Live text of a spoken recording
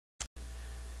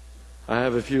I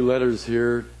have a few letters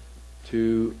here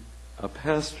to a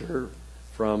pastor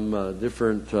from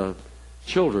different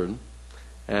children.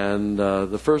 And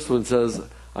the first one says,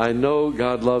 I know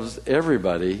God loves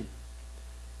everybody,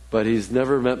 but He's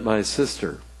never met my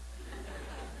sister.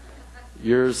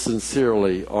 Yours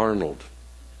sincerely, Arnold.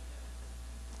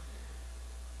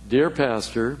 Dear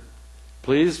Pastor,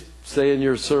 please say in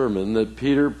your sermon that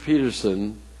Peter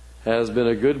Peterson has been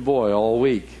a good boy all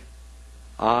week.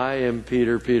 I am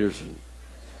Peter Peterson.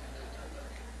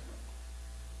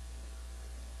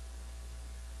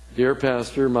 Dear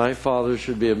Pastor, my father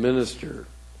should be a minister.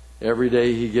 Every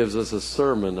day he gives us a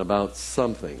sermon about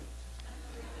something.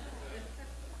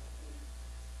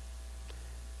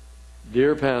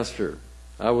 Dear Pastor,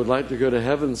 I would like to go to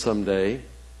heaven someday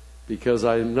because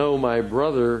I know my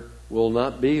brother will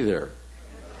not be there.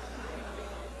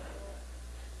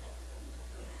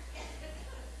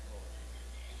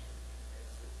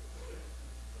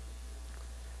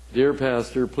 Dear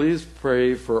Pastor, please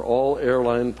pray for all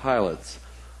airline pilots.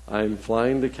 I'm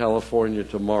flying to California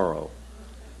tomorrow.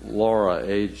 Laura,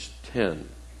 age 10.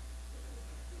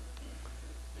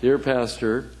 Dear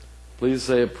Pastor, please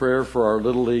say a prayer for our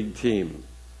Little League team.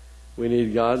 We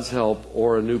need God's help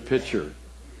or a new pitcher.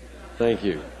 Thank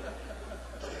you.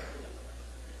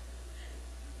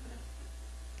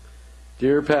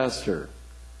 Dear Pastor,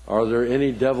 are there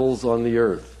any devils on the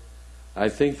earth? I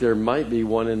think there might be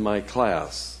one in my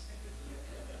class.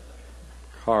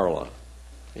 Carla.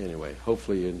 Anyway,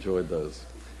 hopefully you enjoyed those.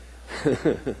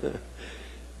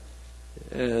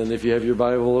 And if you have your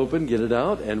Bible open, get it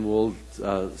out, and we'll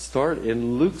start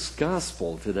in Luke's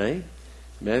Gospel today.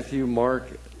 Matthew,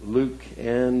 Mark, Luke,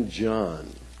 and John.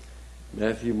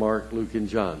 Matthew, Mark, Luke, and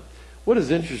John. What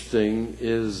is interesting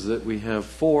is that we have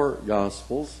 4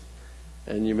 Gospels,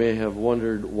 and you may have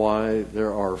wondered why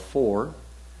there are 4.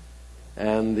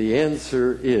 And the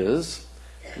answer is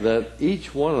that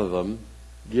each one of them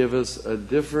give us a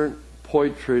different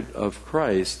portrait of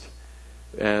Christ,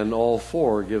 and all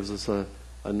 4 gives us a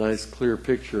nice clear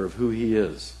picture of who He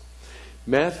is.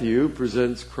 Matthew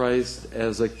presents Christ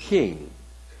as a king,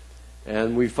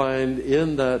 and we find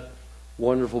in that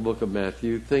wonderful book of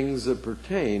Matthew things that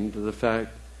pertain to the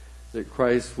fact that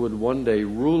Christ would one day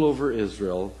rule over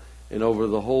Israel and over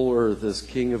the whole earth as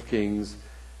King of Kings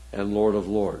and Lord of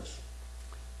Lords.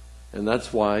 And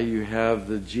that's why you have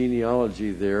the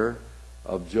genealogy there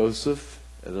of Joseph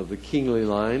and of the kingly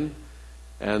line,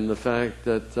 and the fact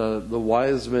that the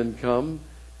wise men come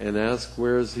and ask,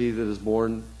 where is he that is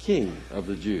born King of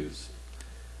the Jews?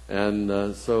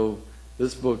 And so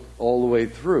this book all the way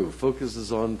through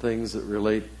focuses on things that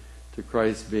relate to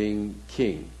Christ being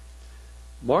king.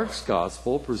 Mark's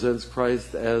Gospel presents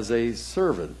Christ as a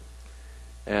servant.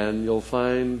 And you'll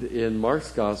find in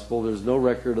Mark's Gospel there's no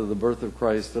record of the birth of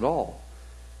Christ at all,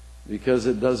 because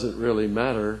it doesn't really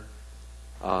matter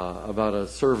about a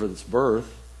servant's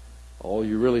birth. All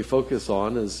you really focus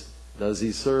on is, does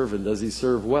he serve, and does he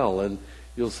serve well? And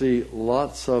you'll see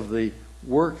lots of the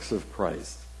works of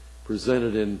Christ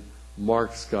presented in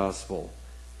Mark's Gospel.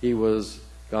 He was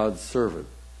God's servant.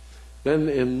 Then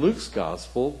in Luke's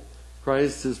Gospel,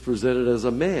 Christ is presented as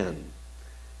a man.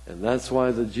 And that's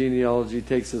why the genealogy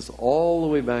takes us all the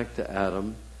way back to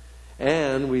Adam.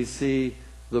 And we see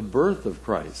the birth of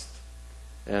Christ.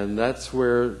 And that's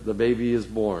where the baby is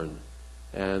born.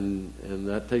 And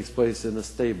that takes place in a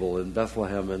stable in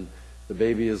Bethlehem. And the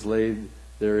baby is laid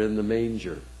there in the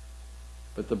manger.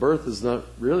 But the birth is not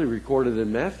really recorded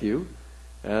in Matthew,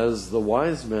 as the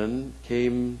wise men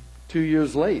came 2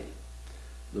 years late.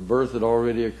 The birth had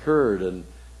already occurred, and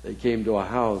they came to a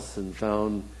house and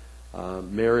found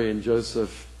Mary and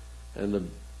Joseph and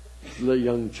the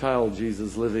young child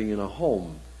Jesus living in a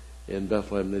home in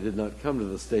Bethlehem. They did not come to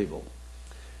the stable.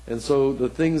 And so the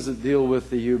things that deal with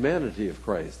the humanity of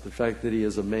Christ, the fact that he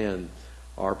is a man,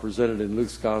 are presented in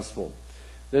Luke's Gospel.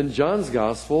 Then John's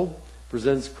Gospel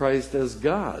presents Christ as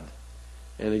God.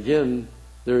 And again,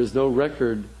 there is no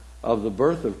record of the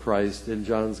birth of Christ in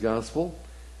John's Gospel,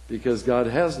 because God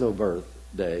has no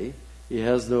birthday. He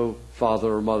has no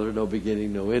father or mother, no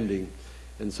beginning, no ending.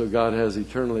 And so God has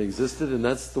eternally existed, and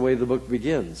that's the way the book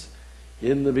begins.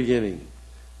 In the beginning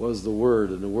was the Word,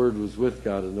 and the Word was with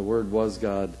God, and the Word was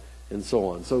God, and so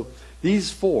on. So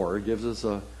these 4 gives us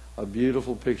a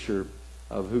beautiful picture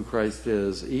of who Christ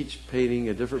is, each painting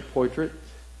a different portrait.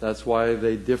 That's why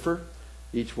they differ,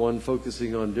 each one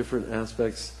focusing on different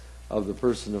aspects of the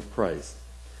person of Christ.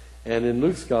 And in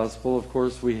Luke's Gospel, of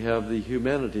course, we have the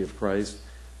humanity of Christ,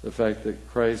 the fact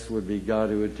that Christ would be God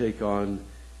who would take on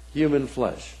human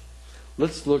flesh.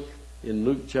 Let's look in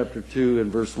Luke chapter 2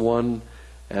 and verse 1,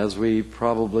 as we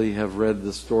probably have read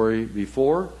the story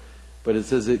before. But it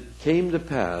says, it came to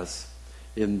pass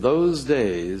in those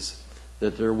days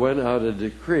that there went out a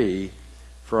decree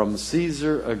from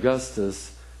Caesar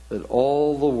Augustus that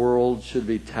all the world should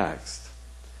be taxed.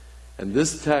 And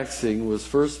this taxing was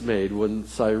first made when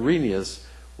Cyrenius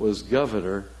was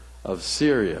governor of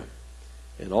Syria.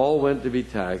 And all went to be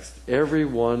taxed, every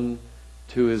one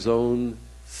to his own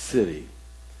city.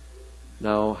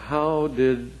 Now, how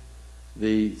did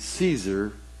the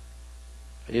Caesar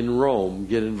in Rome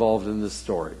get involved in this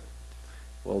story?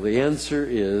 Well, the answer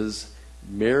is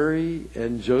Mary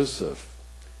and Joseph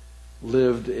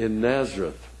lived in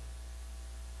Nazareth.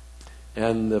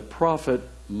 And the prophet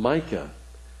Micah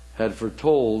had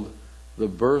foretold the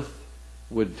birth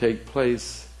would take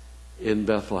place in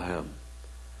Bethlehem.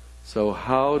 So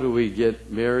how do we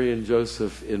get Mary and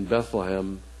Joseph in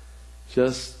Bethlehem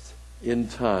just in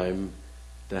time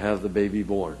to have the baby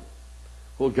born?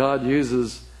 Well, God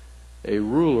uses a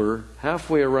ruler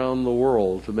halfway around the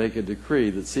world to make a decree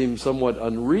that seemed somewhat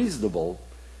unreasonable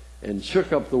and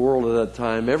shook up the world at that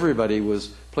time. Everybody was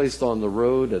placed on the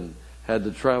road and had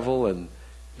to travel and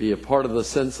be a part of the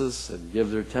census and give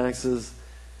their taxes.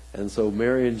 And so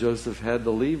Mary and Joseph had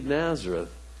to leave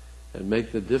Nazareth and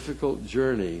make the difficult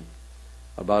journey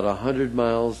about 100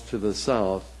 miles to the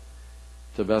south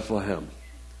to Bethlehem.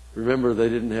 Remember, they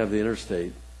didn't have the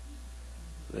interstate.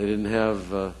 They didn't have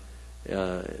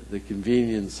the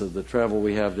convenience of the travel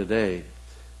we have today.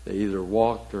 They either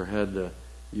walked or had to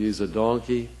use a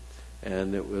donkey,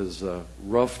 and it was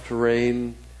rough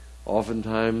terrain.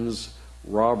 Oftentimes,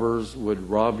 robbers would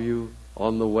rob you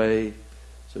on the way.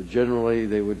 So generally,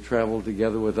 they would travel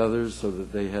together with others so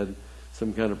that they had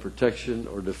some kind of protection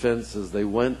or defense as they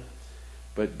went.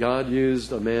 But God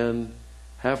used a man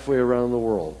halfway around the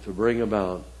world to bring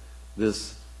about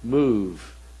this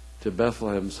move to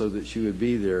Bethlehem so that she would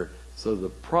be there, so the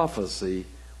prophecy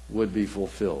would be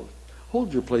fulfilled.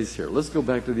 Hold your place here. Let's go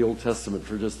back to the Old Testament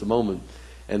for just a moment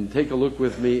and take a look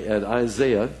with me at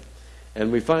Isaiah.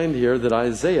 And we find here that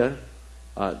Isaiah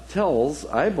tells,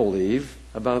 I believe,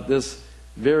 about this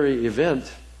very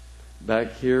event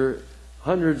back here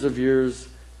hundreds of years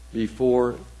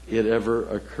before it ever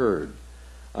occurred.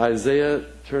 Isaiah,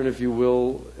 turn if you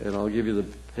will, and I'll give you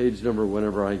the page number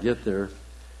whenever I get there.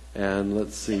 And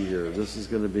let's see here. This is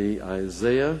going to be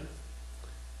Isaiah,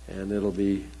 and it'll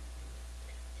be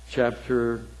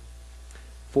chapter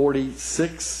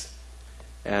 46.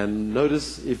 And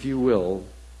notice, if you will,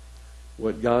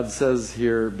 what God says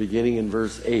here beginning in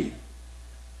verse 8.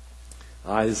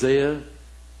 Isaiah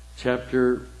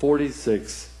chapter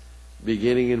 46,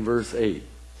 beginning in verse 8.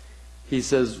 He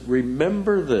says,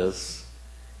 "Remember this,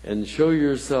 and show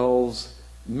yourselves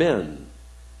men.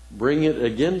 Bring it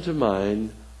again to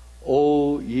mind,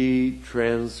 O ye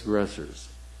transgressors."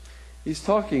 He's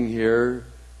talking here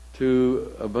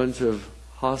to a bunch of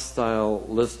hostile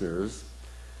listeners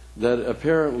that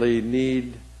apparently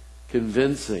need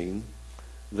convincing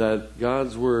that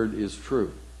God's word is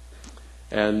true.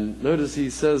 And notice he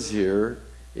says here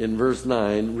in verse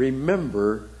 9,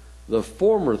 "Remember the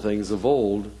former things of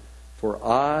old, for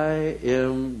I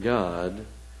am God,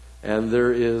 and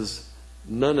there is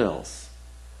none else.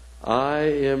 I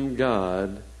am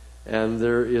God, and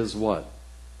there is" what?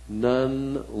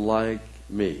 "None like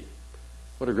me."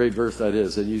 What a great verse that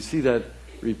is. And you see that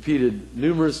repeated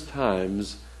numerous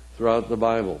times throughout the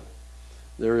Bible.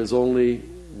 There is only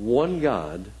one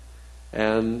God,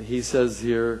 and he says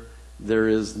here, "There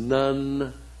is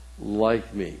none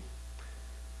like me."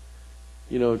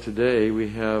 You know, today we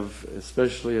have,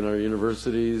 especially in our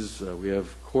universities, we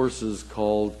have courses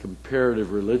called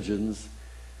comparative religions,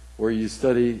 where you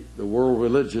study the world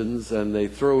religions and they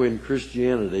throw in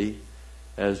Christianity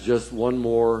as just one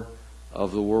more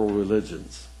of the world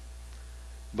religions.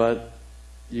 But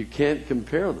you can't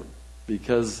compare them,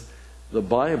 because the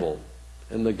Bible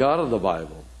and the God of the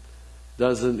Bible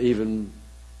doesn't even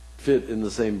fit in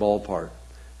the same ballpark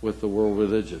with the world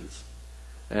religions.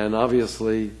 And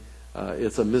obviously,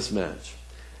 it's a mismatch.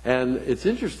 And it's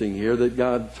interesting here that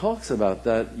God talks about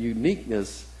that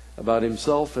uniqueness about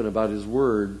himself and about his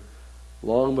word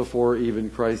long before even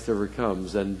Christ ever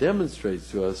comes, and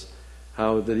demonstrates to us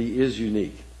how that he is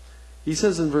unique. He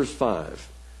says in verse 5,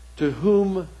 "To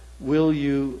whom will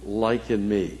you liken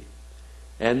me?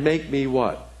 And make me"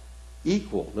 what?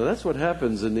 "Equal." Now that's what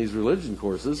happens in these religion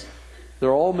courses.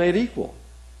 They're all made equal.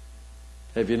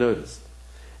 Have you noticed?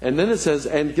 And then it says,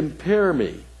 "And compare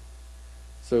me."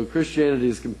 So Christianity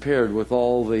is compared with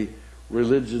all the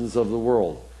religions of the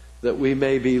world, that we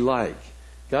may be like.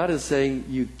 God is saying,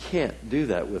 you can't do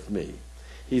that with me.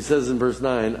 He says in verse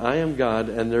 9, "I am God,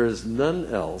 and there is none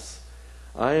else.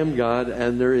 I am God,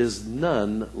 and there is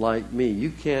none like me." You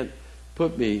can't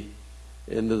put me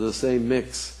into the same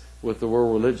mix with the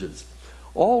world religions.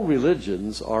 All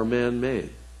religions are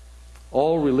man-made.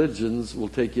 All religions will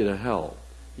take you to hell.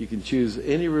 You can choose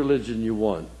any religion you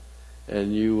want,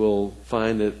 and you will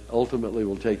find it ultimately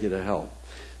will take you to hell.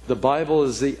 The Bible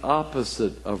is the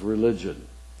opposite of religion.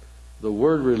 The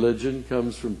word religion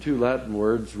comes from two Latin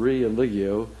words, re and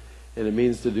legio, and it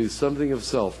means to do something of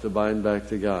self to bind back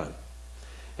to God.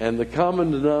 And the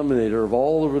common denominator of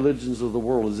all the religions of the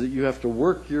world is that you have to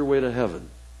work your way to heaven.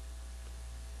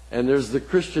 And there's the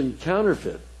Christian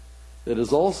counterfeit that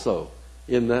is also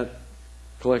in that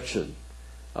collection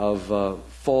of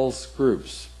false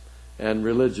groups and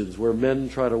religions where men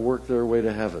try to work their way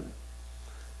to heaven.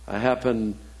 I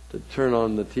happened to turn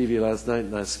on the TV last night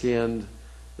and I scanned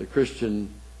the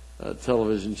Christian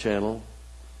television channel,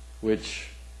 which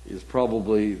is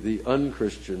probably the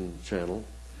unchristian channel.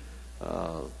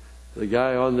 The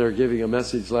guy on there giving a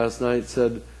message last night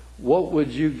said, "What would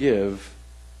you give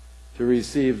to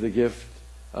receive the gift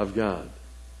of God?"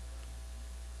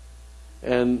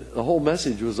 And the whole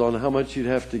message was on how much you'd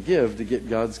have to give to get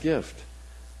God's gift.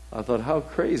 I thought, how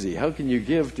crazy. How can you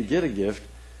give to get a gift?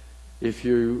 If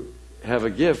you have a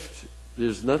gift,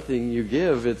 there's nothing you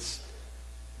give. It's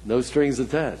no strings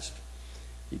attached.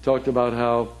 He talked about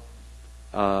how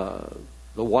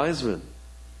the wise men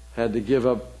had to give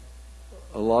up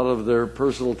a lot of their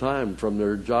personal time from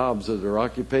their jobs or their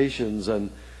occupations, and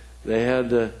they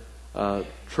had to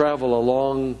travel a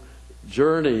long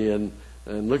journey and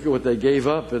look at what they gave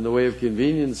up in the way of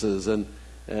conveniences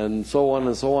and so on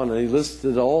and so on. And he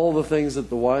listed all the things that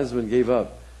the wise men gave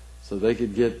up so they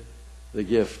could get the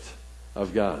gift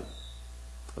of God.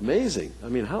 Amazing. I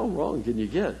mean, how wrong can you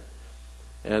get?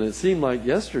 And it seemed like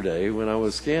yesterday when I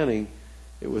was scanning,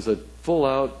 it was a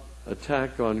full-out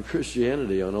attack on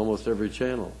Christianity on almost every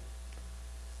channel.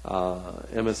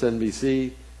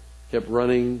 MSNBC kept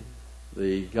running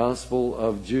the Gospel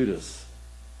of Judas.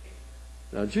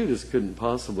 Now, Judas couldn't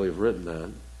possibly have written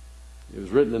that. It was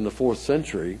written in the 4th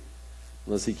century,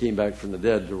 unless he came back from the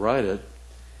dead to write it.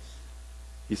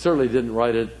 He certainly didn't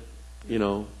write it,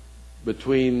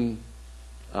 between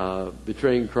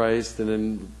betraying Christ and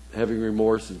then having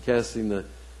remorse and casting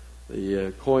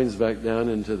the coins back down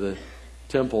into the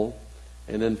temple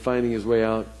and then finding his way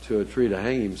out to a tree to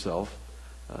hang himself.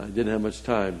 He didn't have much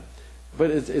time.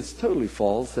 But it's totally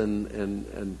false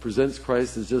and presents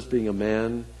Christ as just being a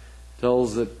man,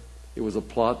 tells that it was a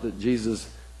plot that Jesus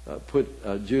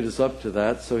put Judas up to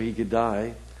that so he could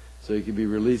die, so he could be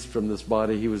released from this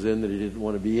body he was in that he didn't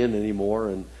want to be in anymore.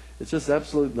 And it's just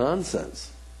absolute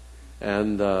nonsense.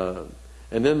 And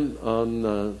then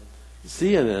on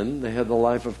CNN, they had the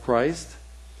Life of Christ.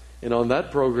 And on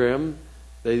that program,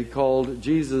 they called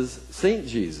Jesus Saint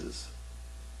Jesus.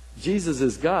 Jesus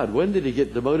is God. When did he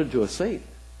get demoted to a saint?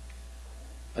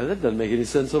 And that doesn't make any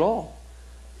sense at all.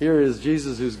 Here is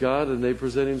Jesus who's God, and they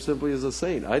present him simply as a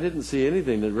saint. I didn't see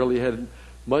anything that really had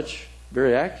much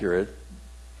very accurate.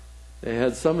 They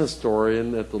had some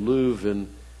historian at the Louvre in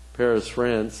Paris,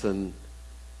 France, and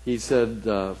he said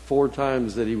 4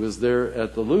 times that he was there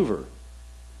at the Louvre.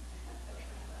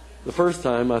 The first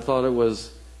time I thought it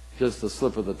was just a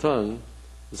slip of the tongue.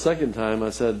 The second time I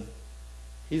said,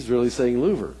 he's really saying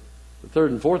Louvre. The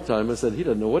third and fourth time I said, he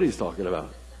doesn't know what he's talking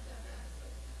about.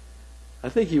 I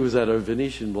think he was at a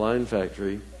Venetian blind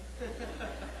factory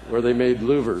where they made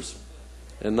louvers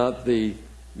and not the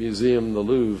museum, the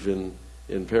Louvre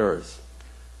in Paris.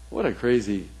 What a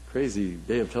crazy, crazy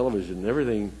day of television.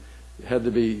 Everything had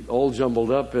to be all jumbled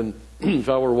up, and if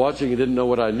I were watching and didn't know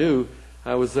what I knew,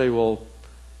 I would say, well,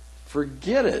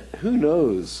 forget it. Who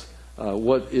knows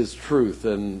what is truth,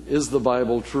 and is the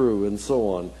Bible true, and so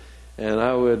on. And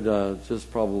I would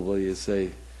just probably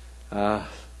say,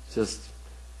 just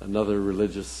another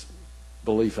religious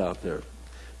belief out there.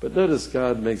 But notice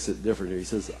God makes it different here. He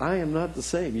says, I am not the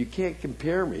same. You can't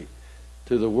compare me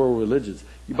to the world religions.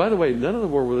 By the way, none of the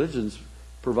world religions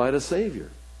provide a savior.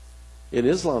 In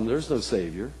Islam, there's no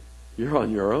savior. You're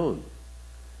on your own.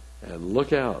 And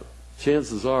look out.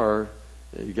 Chances are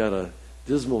you got a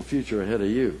dismal future ahead of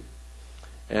you.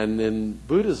 And in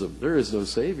Buddhism, there is no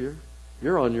savior.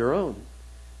 You're on your own.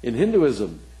 In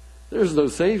Hinduism, there's no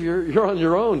savior. You're on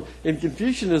your own. In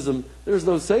Confucianism, there's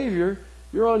no savior.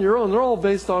 You're on your own. They're all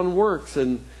based on works.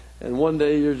 And one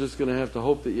day you're just going to have to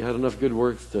hope that you had enough good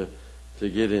works to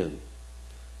get in.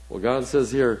 Well, God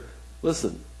says here,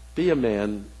 listen, be a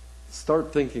man.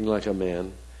 Start thinking like a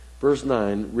man. Verse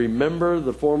 9, remember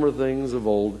the former things of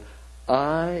old.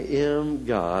 I am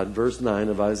God. Verse 9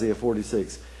 of Isaiah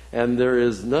 46. And there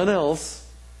is none else.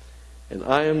 And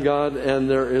I am God, and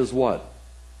there is what?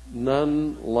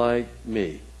 None like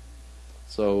me.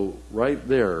 So right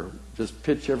there, just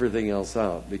pitch everything else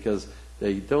out, because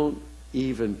they don't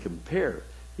even compare.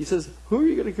 He says, who are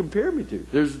you going to compare me to?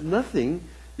 There's nothing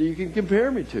that you can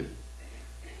compare me to.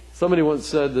 Somebody once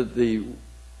said that the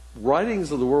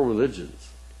writings of the world religions,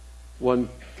 when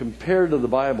compared to the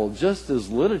Bible, just as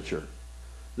literature,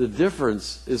 the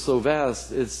difference is so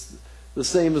vast, it's the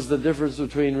same as the difference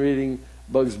between reading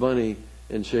Bugs Bunny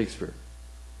and Shakespeare.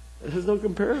 There's no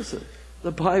comparison.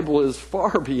 The Bible is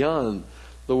far beyond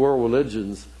the world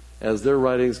religions, as their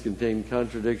writings contain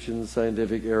contradictions,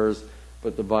 scientific errors,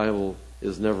 but the Bible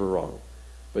is never wrong,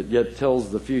 but yet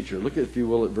tells the future. Look, if you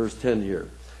will, at verse 10 here.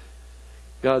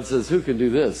 God says, who can do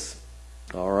this?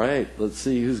 All right, let's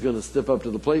see who's going to step up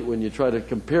to the plate when you try to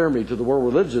compare me to the world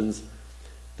religions.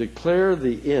 Declare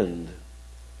the end.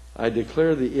 I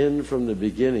declare the end from the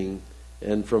beginning,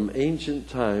 and from ancient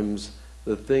times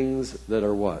the things that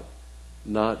are what?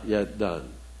 Not yet done.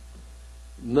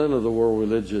 None of the world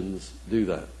religions do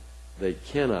that. They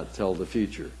cannot tell the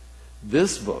future.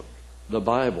 This book, the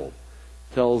Bible,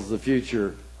 tells the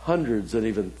future hundreds and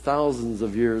even thousands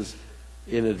of years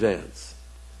in advance,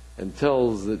 and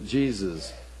tells that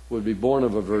Jesus would be born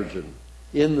of a virgin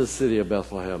in the city of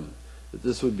Bethlehem, that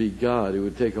this would be God who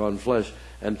would take on flesh,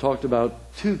 and talked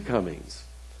about two comings.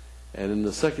 And in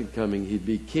the second coming, he'd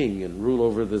be king and rule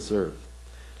over this earth.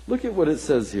 Look at what it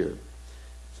says here.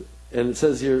 And it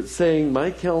says here, saying,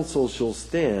 my counsel shall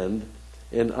stand,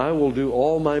 and I will do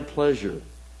all my pleasure.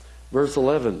 Verse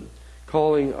 11,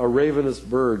 calling a ravenous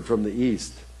bird from the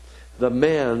east, the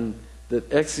man that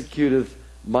executeth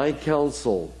my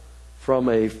counsel from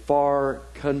a far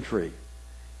country.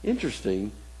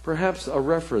 Interesting, perhaps a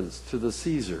reference to the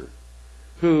Caesar,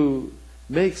 who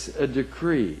makes a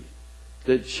decree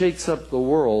that shakes up the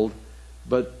world.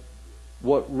 But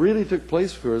what really took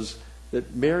place was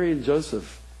that Mary and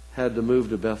Joseph had to move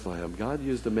to Bethlehem. God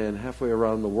used a man halfway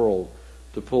around the world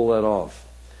to pull that off.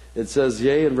 It says,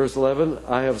 yea, in verse 11,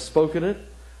 I have spoken it,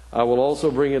 I will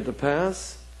also bring it to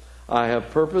pass. I have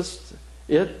purposed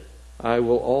it, I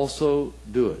will also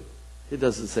do it. It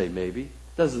doesn't say maybe,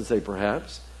 doesn't say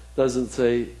perhaps, doesn't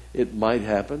say it might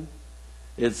happen.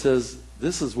 It says,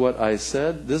 this is what I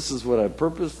said, this is what I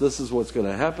purposed, this is what's going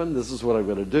to happen, this is what I'm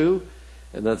going to do,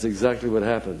 and that's exactly what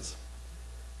happens.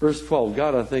 Verse 12,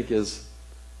 God, I think, has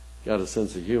got a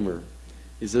sense of humor.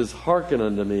 He says, hearken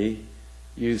unto me,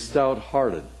 you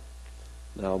stout-hearted.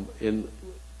 Now, in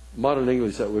modern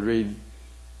English, that would read,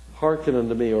 hearken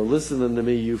unto me, or listen unto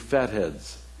me, you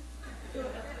fatheads.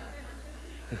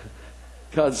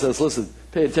 God says, listen,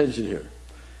 pay attention here.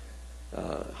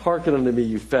 Hearken unto me,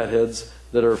 you fatheads,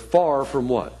 that are far from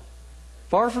what?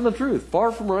 Far from the truth,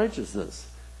 far from righteousness.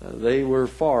 They were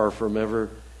far from ever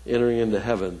entering into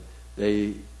heaven.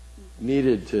 They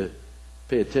needed to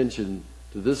pay attention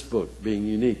to this book being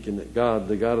unique, and that God,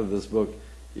 the God of this book,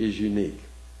 is unique.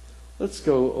 Let's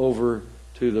go over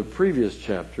to the previous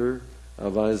chapter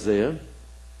of Isaiah.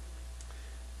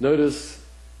 Notice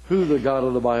who the God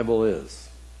of the Bible is.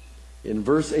 In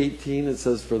verse 18 it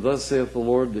says, for thus saith the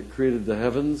Lord that created the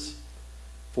heavens.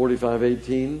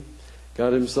 45:18,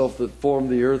 God himself that formed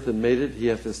the earth and made it, he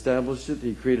hath established it,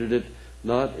 he created it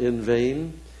not in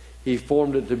vain. He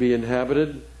formed it to be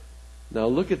inhabited. Now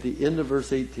look at the end of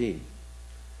verse 18.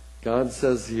 God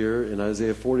says here in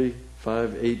Isaiah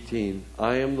 45:18,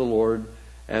 I am the Lord,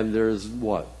 and there is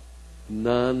what?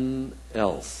 None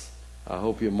else. I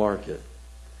hope you mark it.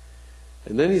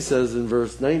 And then he says in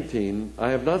verse 19, I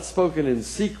have not spoken in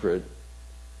secret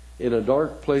in a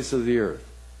dark place of the earth.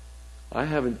 I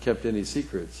haven't kept any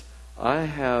secrets. I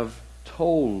have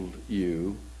told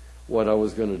you what I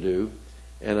was going to do,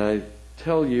 and I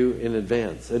tell you in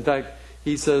advance. In fact,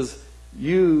 he says,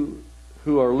 you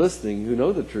who are listening, who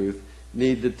know the truth,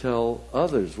 need to tell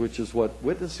others, which is what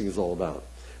witnessing is all about.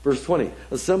 Verse 20,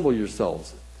 assemble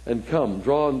yourselves and come,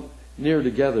 draw near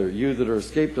together, you that are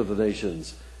escaped of the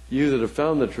nations, you that have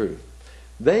found the truth.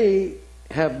 They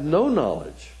have no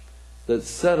knowledge that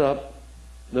set up,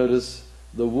 notice,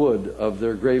 the wood of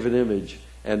their graven image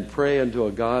and pray unto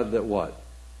a God that what?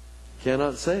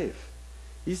 Cannot save.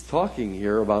 He's talking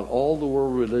here about all the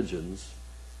world religions.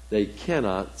 They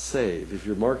cannot save. If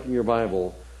you're marking your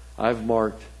Bible, I've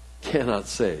marked cannot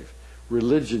save.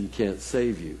 Religion can't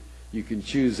save you. You can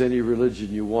choose any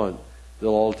religion you want.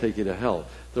 They'll all take you to hell.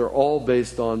 They're all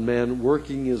based on man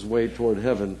working his way toward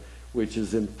heaven, which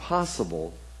is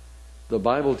impossible. The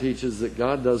Bible teaches that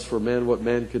God does for man what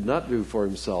man could not do for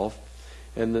himself,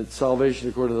 and that salvation,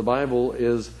 according to the Bible,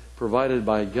 is provided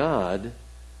by God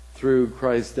through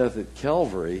Christ's death at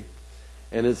Calvary.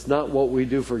 And it's not what we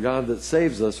do for God that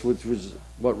saves us, which was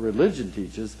what religion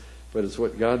teaches, but it's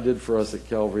what God did for us at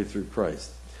Calvary through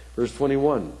Christ. Verse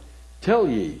 21, tell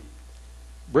ye,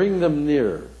 bring them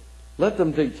near, let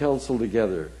them take counsel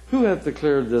together. Who hath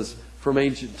declared this from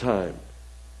ancient time?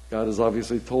 God has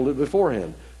obviously told it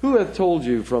beforehand. Who hath told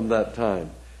you from that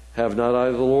time? Have not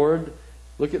I the Lord?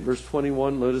 Look at verse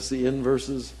 21. Notice the end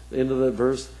of that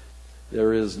verse.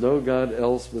 There is no God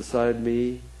else beside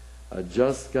me, a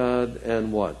just God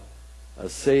and what? A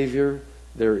Savior.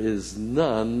 There is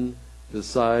none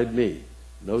beside me.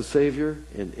 No Savior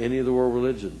in any of the world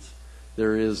religions.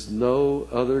 There is no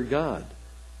other God.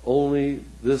 Only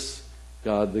this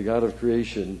God, the God of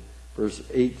creation. Verse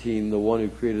 18, the one who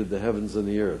created the heavens and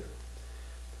the earth.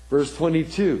 Verse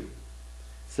 22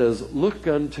 says, look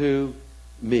unto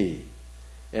me,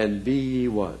 and be ye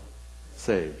what?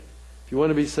 Saved. If you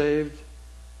want to be saved,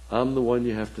 I'm the one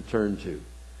you have to turn to.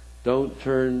 Don't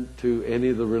turn to any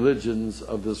of the religions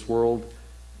of this world.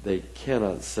 They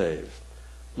cannot save.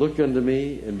 Look unto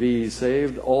me, and be ye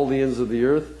saved, all the ends of the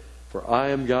earth, for I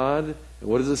am God. And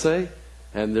what does it say?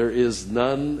 And there is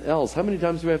none else. How many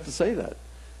times do we have to say that?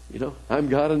 You know, I'm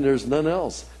God and there's none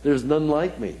else. There's none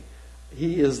like me.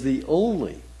 He is the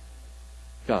only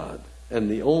God and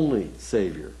the only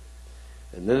Savior.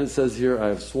 And then it says here, I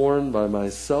have sworn by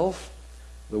myself,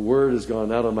 the word has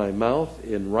gone out of my mouth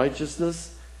in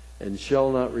righteousness and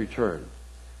shall not return.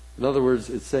 In other words,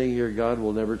 it's saying here God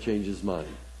will never change his mind.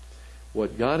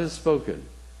 What God has spoken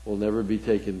will never be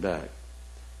taken back.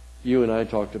 You and I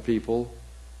talk to people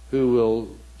who will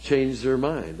change their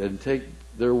mind and take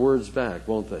their words back,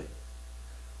 won't they?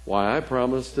 Why, I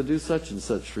promised to do such and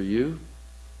such for you.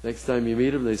 Next time you meet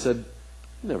them, they said,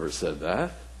 I never said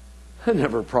that. I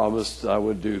never promised I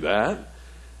would do that.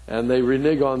 And they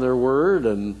renege on their word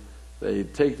and they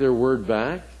take their word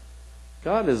back.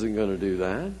 God isn't going to do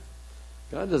that.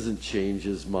 God doesn't change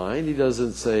his mind. He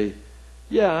doesn't say,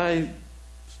 yeah, I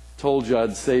told you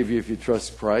I'd save you if you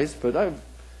trust Christ, but I've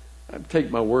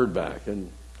taken my word back and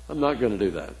I'm not going to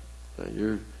do that.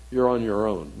 You're on your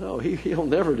own. No, he'll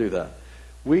never do that.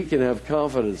 We can have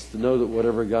confidence to know that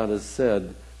whatever God has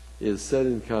said is said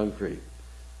in concrete.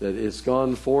 That it's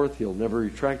gone forth. He'll never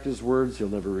retract his words. He'll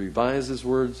never revise his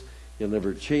words. He'll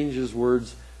never change his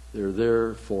words. They're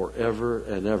there forever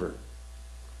and ever.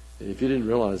 And if you didn't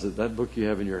realize it, that book you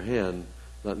have in your hand,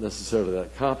 not necessarily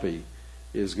that copy,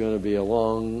 is going to be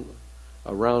around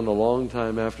a long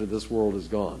time after this world is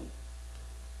gone.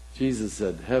 Jesus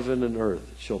said, heaven and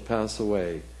earth shall pass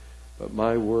away, but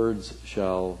my words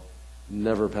shall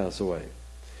never pass away.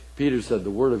 Peter said,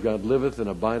 the word of God liveth and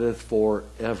abideth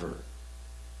forever.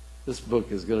 This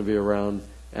book is going to be around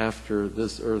after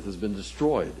this earth has been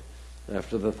destroyed,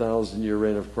 after the 1,000-year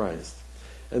reign of Christ.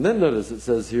 And then notice it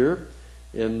says here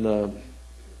in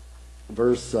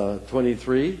verse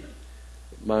 23,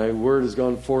 my word has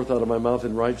gone forth out of my mouth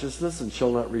in righteousness and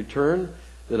shall not return,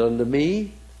 that unto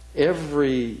me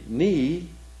every knee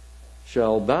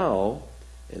shall bow,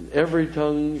 and every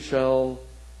tongue shall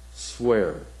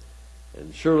swear.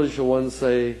 And surely shall one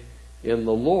say, in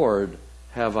the Lord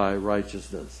have I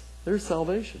righteousness. There's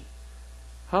salvation.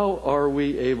 How are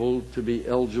we able to be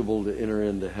eligible to enter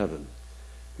into heaven?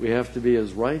 We have to be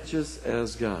as righteous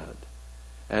as God.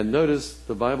 And notice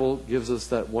the Bible gives us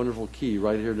that wonderful key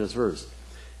right here in this verse. It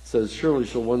says, surely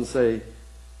shall one say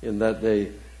in that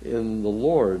day, in the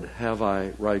Lord have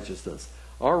I righteousness.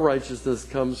 Our righteousness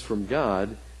comes from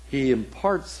God. He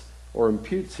imparts or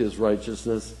imputes his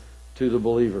righteousness to the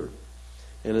believer.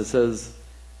 And it says,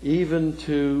 even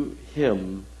to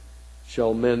him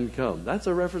shall men come. That's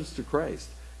a reference to Christ.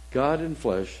 God in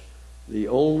flesh, the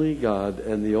only God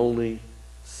and the only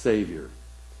Savior.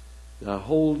 Now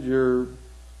hold your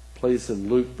place in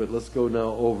Luke, but let's go now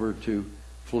over to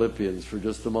Philippians for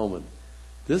just a moment.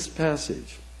 This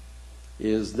passage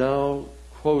is now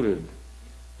quoted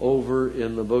over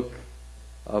in the book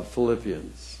of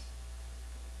Philippians.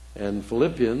 And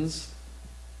Philippians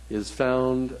is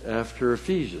found after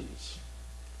Ephesians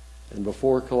and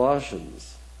before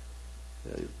Colossians.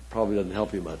 It probably doesn't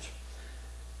help you much.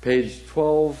 Page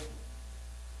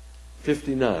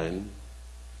 1259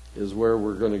 is where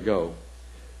we're going to go.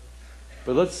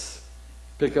 But let's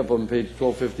pick up on page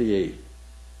 1258.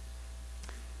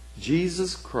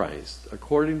 Jesus Christ,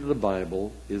 according to the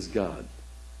Bible, is God.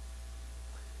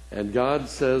 And God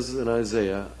says in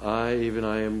Isaiah, even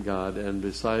I am God, and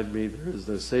beside me there is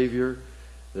no Savior.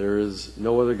 There is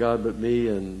no other God but me,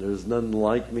 and there is none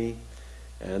like me.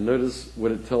 And notice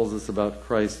what it tells us about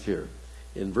Christ here.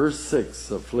 In verse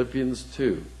 6 of Philippians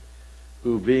 2,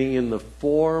 who being in the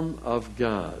form of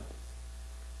God,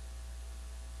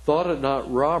 thought it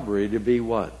not robbery to be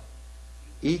what?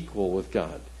 Equal with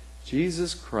God.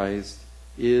 Jesus Christ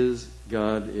is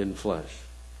God in flesh.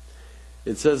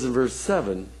 It says in verse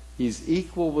 7, He's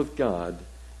equal with God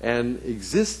and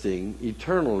existing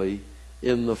eternally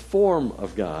in the form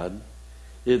of God.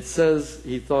 It says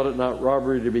he thought it not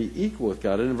robbery to be equal with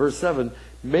God. And in verse 7,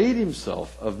 made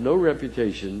himself of no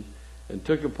reputation and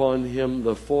took upon him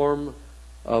the form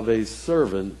of a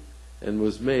servant and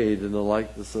was made in the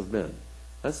likeness of men.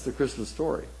 That's the Christmas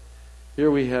story.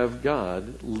 Here we have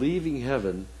God leaving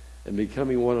heaven and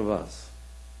becoming one of us,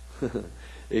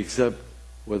 except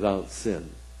without sin.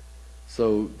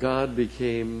 So God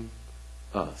became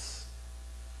us.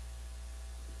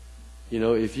 You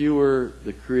know, if you were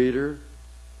the creator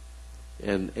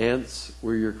and ants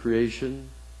were your creation,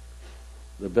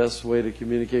 the best way to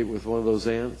communicate with one of those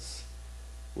ants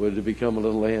would to become a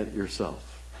little ant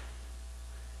yourself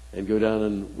and go down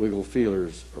and wiggle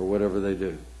feelers or whatever they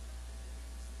do.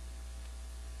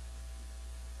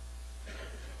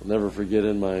 I'll never forget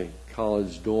in my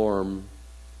college dorm,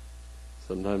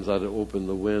 sometimes I'd open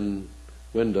the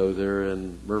window there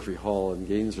in Murphy Hall in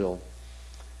Gainesville.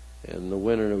 And in the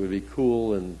winter it would be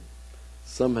cool, and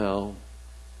somehow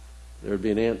there would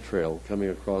be an ant trail coming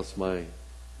across my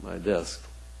desk.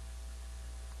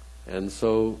 And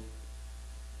so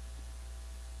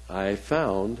I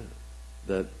found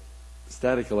that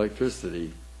static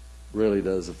electricity really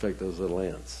does affect those little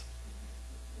ants.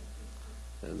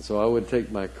 And so I would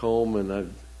take my comb and I'd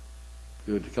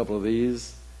do a couple of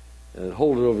these and I'd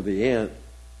hold it over the ant,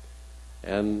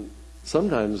 and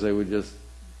sometimes they would just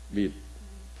be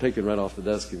taken right off the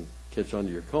desk and catch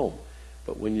onto your comb.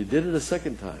 But when you did it a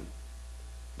second time,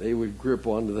 they would grip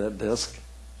onto that desk.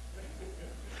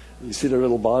 You see their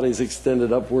little bodies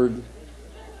extended upward.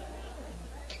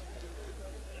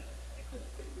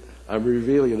 I'm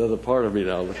revealing another part of me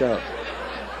now. Look out.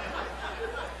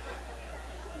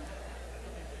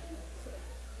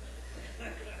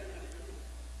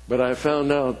 But I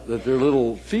found out that their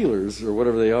little feelers, or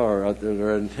whatever they are out there,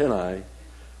 their antennae,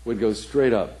 would go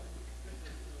straight up.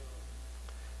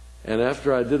 And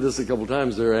after I did this a couple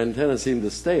times, their antennae seemed to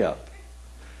stay up.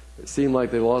 It seemed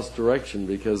like they lost direction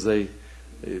because they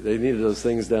needed those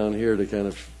things down here to kind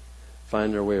of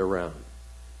find their way around.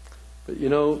 But you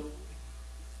know,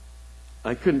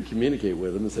 I couldn't communicate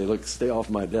with them and say, look, stay off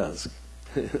my desk.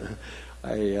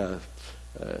 I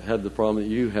had the problem that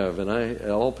you have, and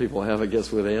all people have, I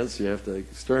guess, with ants. You have to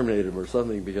exterminate them or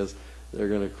something because they're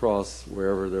going to cross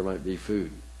wherever there might be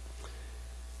food.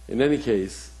 In any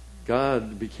case,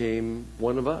 God became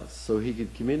one of us so he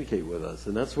could communicate with us.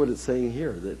 And that's what it's saying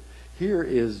here, that here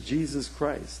is Jesus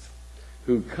Christ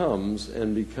who comes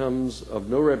and becomes of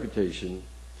no reputation,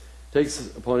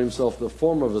 takes upon himself the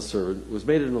form of a servant, was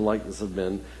made in the likeness of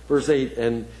men. Verse 8,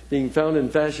 and being found in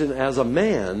fashion as a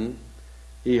man,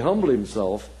 he humbled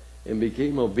himself and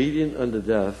became obedient unto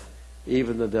death,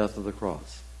 even the death of the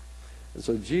cross. And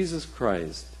so Jesus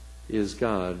Christ is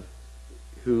God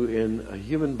who in a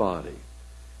human body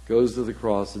goes to the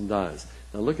cross and dies.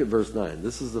 Now look at verse 9.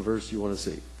 This is the verse you want to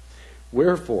see.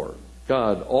 Wherefore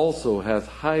God also hath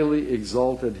highly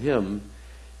exalted him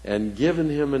and given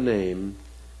him a name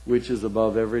which is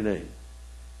above every name.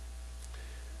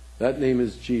 That name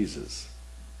is Jesus.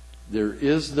 There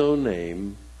is no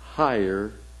name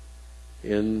higher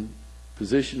in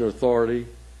position or authority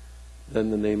than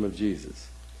the name of Jesus.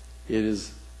 It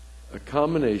is a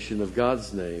combination of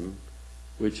God's name,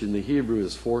 which in the Hebrew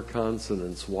is 4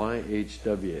 consonants,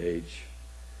 YHWH,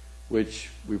 which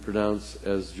we pronounce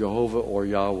as Jehovah or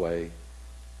Yahweh.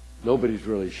 Nobody's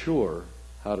really sure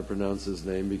how to pronounce his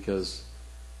name because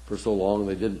for so long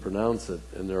they didn't pronounce it,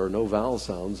 and there are no vowel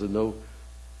sounds and no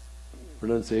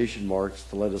pronunciation marks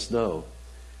to let us know.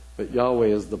 But Yahweh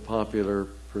is the popular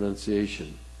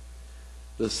pronunciation.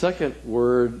 The second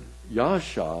word,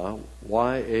 Yasha,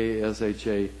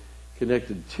 Y-A-S-H-A,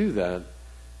 connected to that,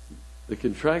 the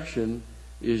contraction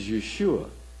is Yeshua.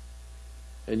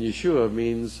 And Yeshua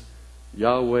means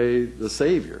Yahweh the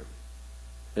Savior.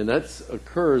 And that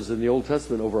occurs in the Old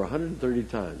Testament over 130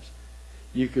 times.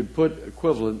 You could put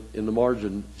equivalent in the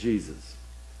margin, Jesus,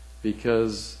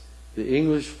 because the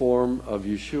English form of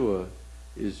Yeshua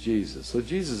is Jesus. So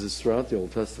Jesus is throughout the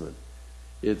Old Testament.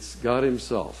 It's God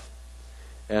himself.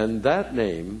 And that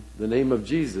name, the name of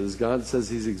Jesus, God says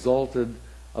he's exalted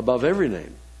above every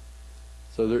name.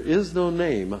 So there is no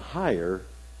name higher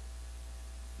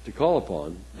to call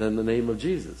upon than the name of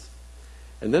Jesus.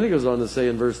 And then he goes on to say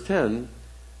in verse 10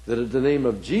 that at the name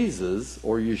of Jesus,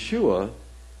 or Yeshua,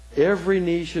 every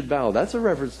knee should bow. That's a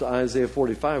reference to Isaiah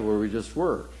 45 where we just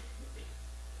were.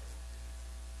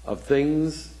 Of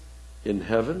things in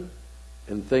heaven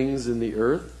and things in the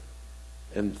earth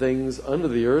and things under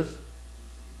the earth,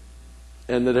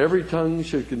 and that every tongue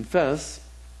should confess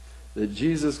that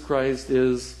Jesus Christ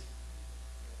is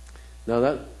Now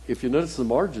that, if you notice the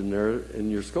margin there in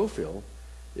your Schofield,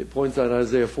 it points out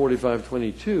Isaiah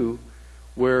 45:22,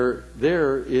 where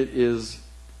there it is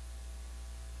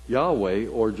Yahweh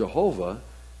or Jehovah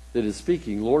that is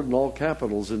speaking, Lord in all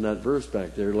capitals in that verse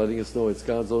back there, letting us know it's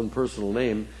God's own personal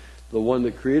name, the one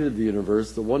that created the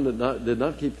universe, the one that did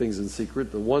not keep things in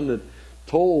secret, the one that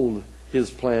told his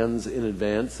plans in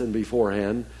advance and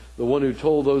beforehand, the one who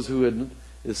told those who had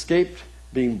escaped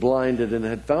being blinded and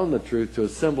had found the truth to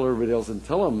assemble everybody else and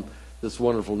tell them this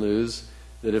wonderful news,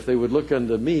 that if they would look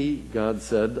unto me, God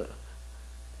said,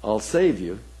 I'll save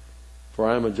you, for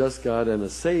I am a just God and a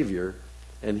Savior.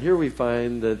 And here we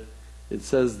find that it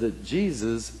says that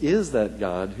Jesus is that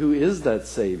God who is that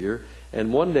Savior,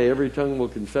 and one day every tongue will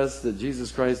confess that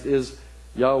Jesus Christ is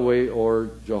Yahweh or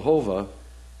Jehovah,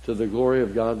 to the glory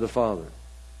of God the Father.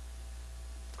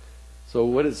 So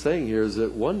what it's saying here is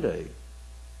that one day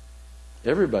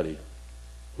everybody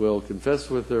will confess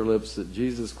with their lips that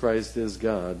Jesus Christ is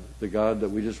God, the God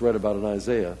that we just read about in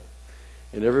Isaiah,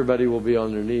 and everybody will be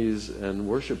on their knees and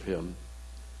worship him.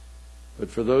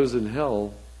 But for those in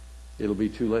hell, it'll be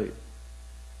too late.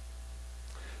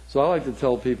 So I like to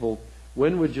tell people,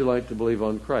 when would you like to believe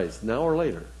on Christ, now or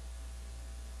later?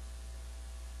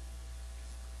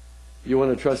 You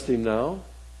want to trust him now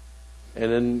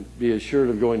and then be assured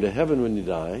of going to heaven when you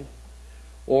die?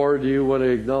 Or do you want to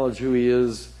acknowledge who he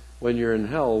is when you're in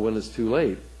hell, when it's too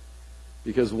late?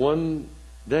 Because one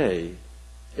day,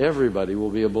 everybody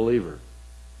will be a believer.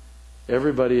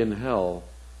 Everybody in hell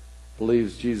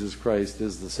believes Jesus Christ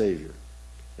is the Savior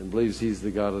and believes he's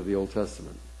the God of the Old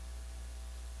Testament.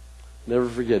 Never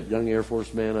forget, young Air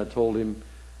Force man, I told him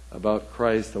about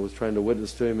Christ. I was trying to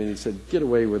witness to him, and he said, get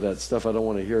away with that stuff. I don't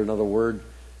want to hear another word.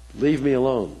 Leave me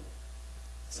alone.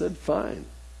 I said, fine,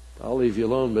 I'll leave you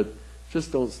alone, but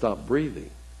just don't stop breathing.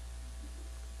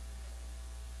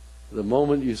 The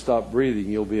moment you stop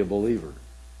breathing, you'll be a believer.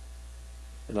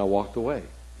 And I walked away.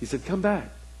 He said, come back.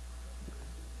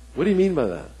 What do you mean by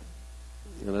that?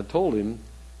 And I told him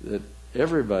that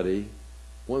everybody,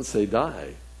 once they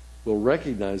die, will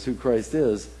recognize who Christ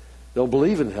is. They'll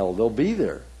believe in hell. They'll be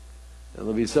there. And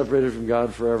they'll be separated from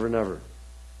God forever and ever.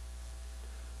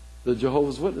 The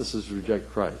Jehovah's Witnesses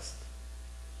reject Christ.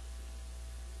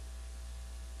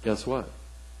 Guess what?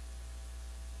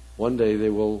 One day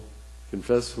they will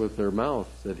confess with their mouth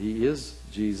that he is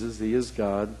Jesus, he is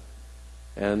God,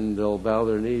 and they'll bow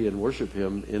their knee and worship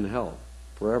him in hell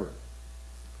forever.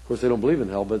 Of course, they don't believe in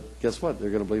hell, but guess what? They're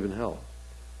going to believe in hell.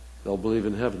 They'll believe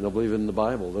in heaven. They'll believe in the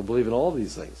Bible. They'll believe in all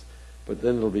these things. But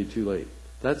then it'll be too late.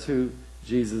 That's who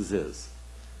Jesus is.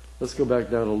 Let's go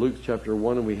back down to Luke chapter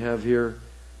 1, and we have here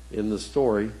in the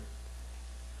story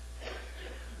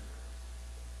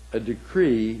a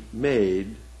decree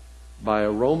made by a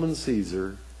Roman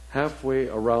Caesar halfway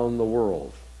around the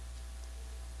world.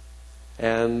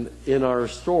 And in our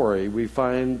story, we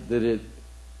find that it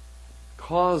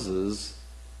causes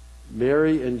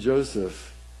Mary and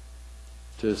Joseph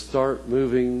to start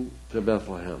moving to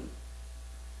Bethlehem.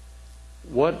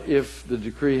 What if the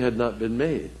decree had not been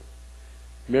made?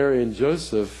 Mary and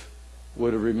Joseph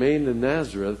would have remained in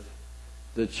Nazareth.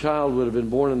 The child would have been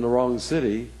born in the wrong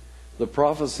city. The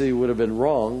prophecy would have been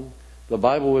wrong. The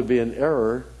Bible would be in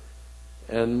error.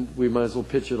 And we might as well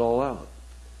pitch it all out.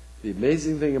 The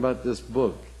amazing thing about this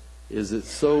book is it's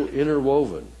so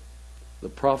interwoven. The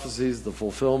prophecies, the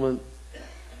fulfillment,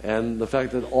 and the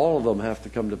fact that all of them have to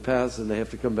come to pass, and they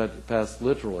have to come back to pass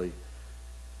literally.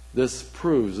 This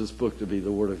proves this book to be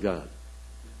the Word of God.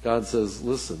 God says,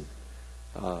 listen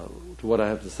to what I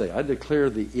have to say. I declare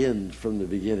the end from the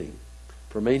beginning,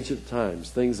 from ancient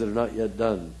times, things that are not yet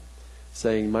done,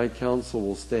 saying, my counsel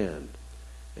will stand,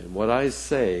 and what I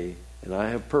say and I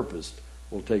have purposed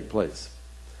will take place.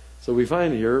 So we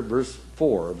find here, verse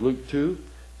 4 of Luke 2,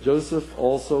 Joseph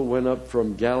also went up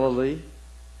from Galilee.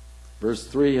 Verse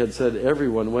 3 had said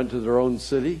everyone went to their own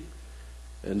city,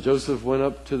 and Joseph went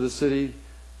up to the city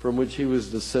from which he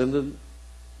was descended,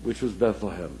 which was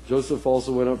Bethlehem. Joseph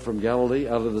also went up from Galilee,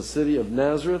 out of the city of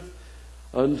Nazareth,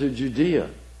 unto Judea.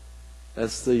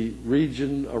 That's the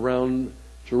region around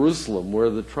Jerusalem where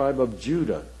the tribe of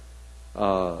Judah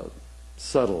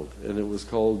settled, and it was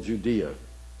called Judea.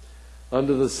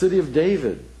 Unto the city of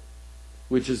David,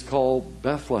 which is called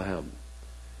Bethlehem.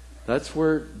 That's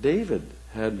where David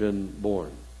had been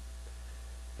born.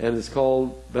 And it's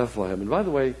called Bethlehem. And by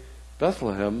the way,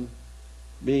 Bethlehem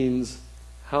means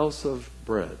house of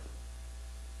bread.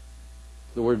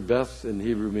 The word Beth in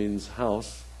Hebrew means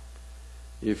house.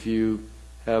 If you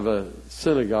have a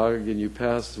synagogue and you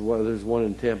pass, there's one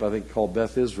in Tampa, I think, called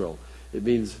Beth Israel. It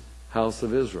means house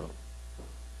of Israel.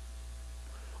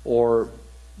 Or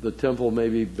the temple may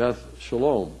be Beth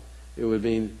Shalom. It would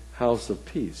mean house of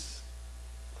peace.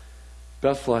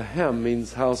 Bethlehem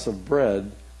means house of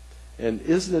bread. And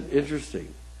isn't it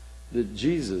interesting that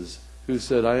Jesus, who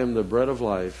said, I am the bread of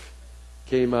life,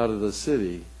 came out of the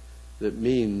city that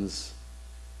means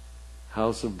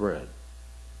house of bread.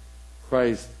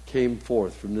 Christ came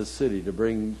forth from this city to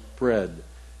bring bread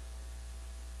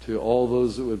to all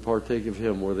those that would partake of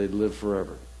him where they'd live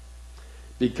forever.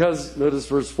 Because, notice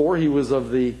verse 4, he was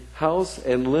of the house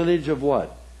and lineage of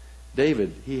what?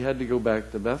 David. He had to go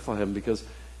back to Bethlehem because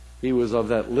he was of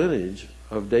that lineage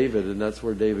of David, and that's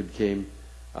where David came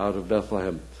out of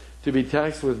Bethlehem. To be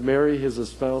taxed with Mary, his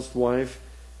espoused wife,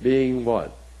 being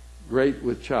what? Great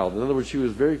with child. In other words, she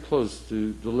was very close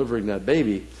to delivering that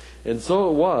baby. And so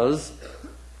it was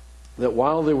that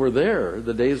while they were there,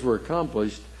 the days were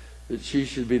accomplished that she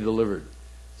should be delivered.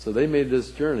 So they made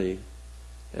this journey.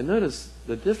 And notice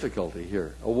the difficulty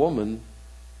here. A woman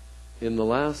in the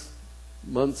last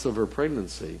months of her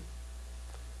pregnancy,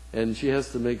 and she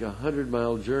has to make a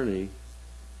 100-mile journey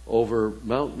over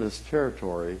mountainous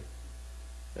territory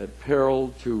at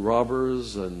peril to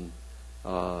robbers and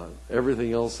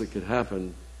everything else that could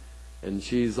happen, and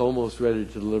she's almost ready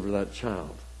to deliver that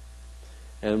child.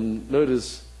 And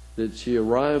notice that she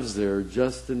arrives there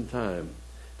just in time.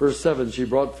 Verse 7, she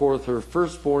brought forth her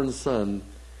firstborn son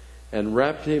and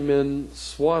wrapped him in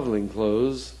swaddling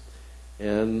clothes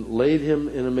and laid him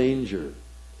in a manger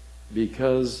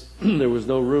because there was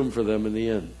no room for them in the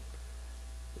inn.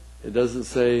 It doesn't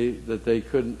say that they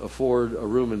couldn't afford a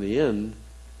room in the inn.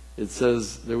 It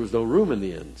says there was no room in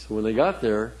the inn. So when they got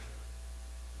there,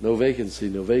 no vacancy,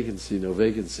 no vacancy, no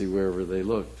vacancy wherever they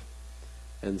looked.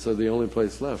 And so the only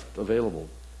place left available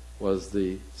was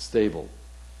the stable.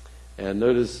 And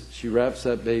notice she wraps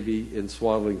that baby in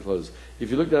swaddling clothes. If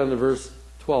you look down to verse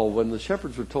 12, when the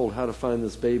shepherds were told how to find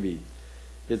this baby,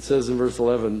 it says in verse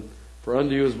 11, for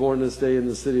unto you is born this day in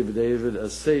the city of David a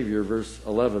Savior, verse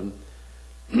 11,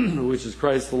 which is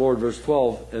Christ the Lord, verse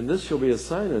 12, and this shall be a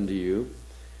sign unto you.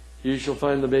 You shall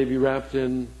find the baby wrapped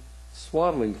in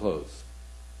swaddling clothes.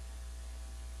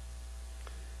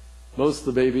 Most of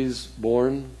the babies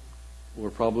born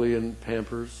were probably in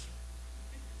Pampers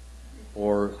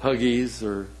or Huggies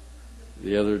or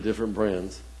the other different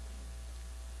brands.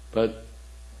 But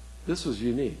this was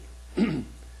unique.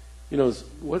 You know,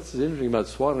 what's interesting about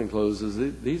swaddling clothes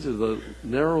is these are the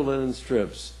narrow linen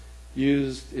strips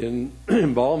used in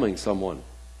embalming someone.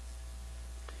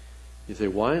 You say,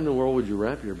 why in the world would you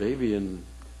wrap your baby in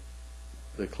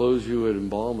the clothes you would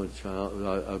embalm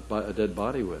a dead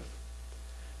body with?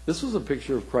 This was a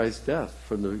picture of Christ's death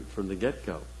from the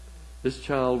get-go. This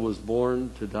child was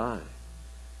born to die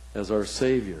as our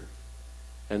Savior.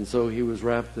 And so he was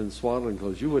wrapped in swaddling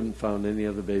clothes. You wouldn't find any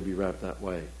other baby wrapped that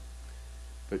way.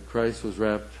 But Christ was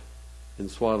wrapped in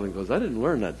swaddling clothes. I didn't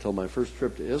learn that until my first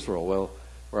trip to Israel,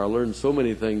 where I learned so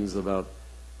many things about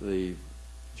the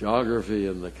geography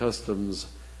and the customs,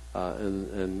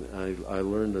 and I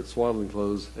learned that swaddling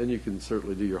clothes, and you can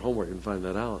certainly do your homework and find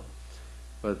that out.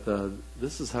 But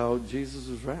this is how Jesus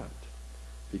was wrapped,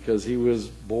 because he was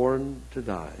born to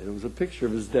die. And it was a picture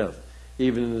of his death,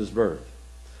 even in his birth.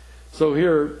 So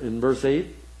here in verse 8,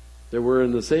 there were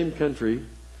in the same country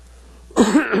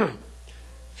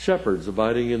shepherds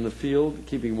abiding in the field,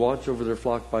 keeping watch over their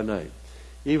flock by night.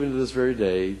 Even to this very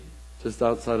day, just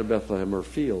outside of Bethlehem are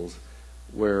fields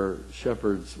where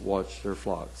shepherds watch their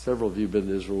flocks. Several of you have been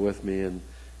to Israel with me, and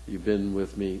you've been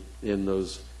with me in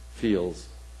those fields.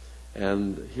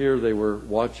 And here they were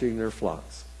watching their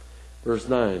flocks. Verse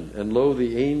 9, and lo,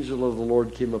 the angel of the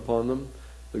Lord came upon them.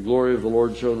 The glory of the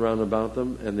Lord shone round about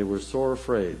them, and they were sore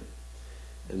afraid.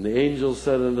 And the angel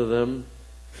said unto them,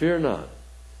 fear not,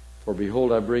 for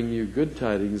behold, I bring you good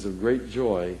tidings of great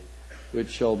joy, which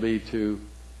shall be to,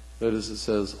 notice it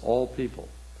says, all people.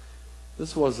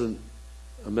 This wasn't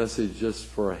a message just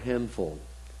for a handful,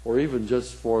 or even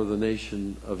just for the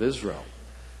nation of Israel.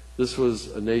 This was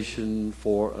a message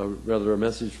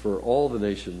for all the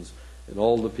nations and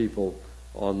all the people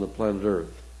on the planet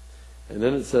Earth. And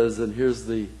then it says, and here's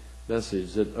the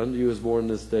message, that unto you is born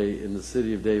this day in the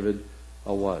city of David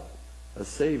a what? A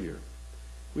Savior.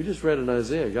 We just read in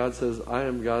Isaiah, God says, I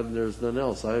am God and there is none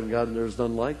else. I am God and there is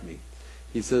none like me.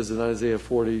 He says in Isaiah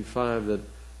 45 that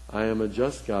I am a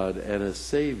just God and a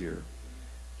Savior.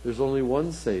 There's only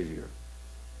one Savior.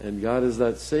 And God is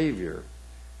that Savior.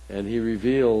 And he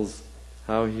reveals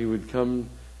how he would come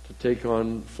to take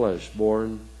on flesh,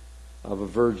 born of a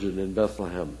virgin in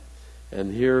Bethlehem.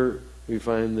 And here we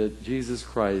find that Jesus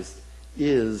Christ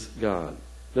is God.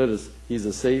 Notice, he's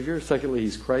a Savior. Secondly,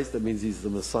 he's Christ. That means he's the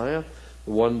Messiah,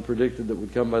 the one predicted that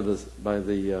would come by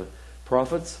the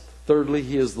prophets. Thirdly,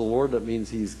 he is the Lord. That means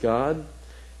he's God.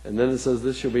 And then it says,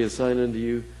 this shall be a sign unto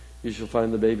you. You shall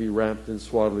find the baby wrapped in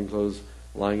swaddling clothes,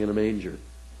 lying in a manger.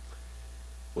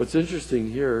 What's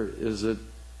interesting here is that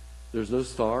there's no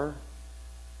star.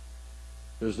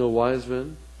 There's no wise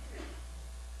men.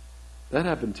 That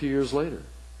happened 2 years later.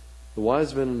 The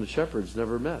wise men and the shepherds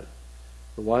never met.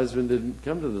 The wise men didn't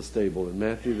come to the stable. In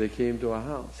Matthew, they came to a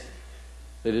house.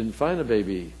 They didn't find a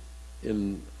baby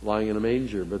lying in a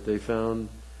manger, but they found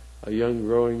a young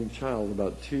growing child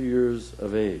about 2 years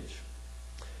of age.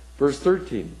 Verse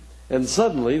 13, and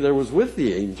suddenly there was with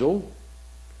the angel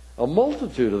a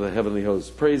multitude of the heavenly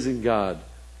hosts praising God.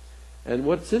 And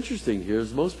what's interesting here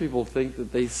is most people think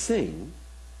that they sing,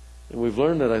 and we've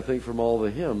learned that, I think, from all the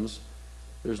hymns.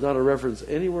 There's not a reference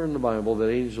anywhere in the Bible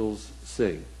that angels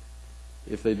sing.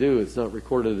 If they do, it's not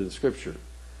recorded in Scripture.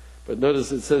 But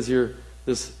notice it says here,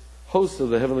 this host of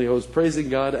the heavenly host praising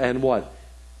God and what?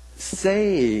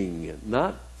 Saying,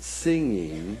 not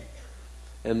singing.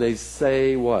 And they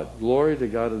say what? Glory to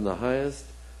God in the highest,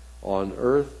 on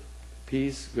earth,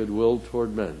 peace, goodwill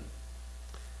toward men.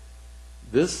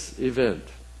 This event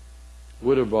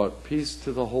would have brought peace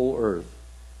to the whole earth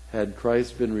had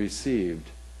Christ been received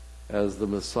as the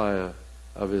Messiah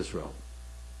of Israel.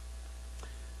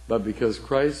 But because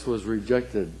Christ was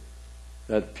rejected,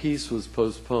 that peace was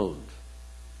postponed.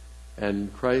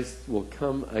 And Christ will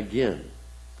come again.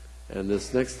 And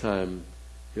this next time,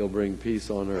 he'll bring peace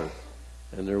on earth.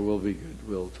 And there will be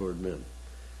goodwill toward men.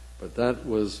 But that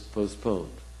was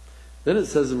postponed. Then it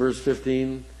says in verse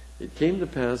 15, it came to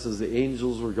pass as the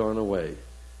angels were gone away.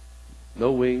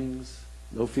 No wings,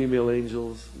 no female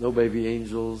angels, no baby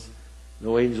angels,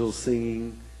 no angels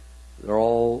singing. They're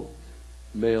all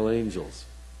male angels.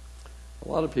 A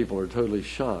lot of people are totally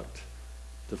shocked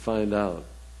to find out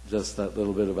just that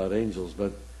little bit about angels,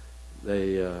 but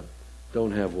they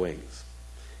don't have wings.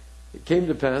 It came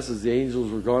to pass as the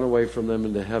angels were gone away from them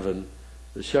into heaven,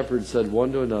 the shepherds said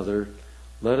one to another,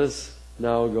 let us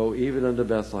now go even unto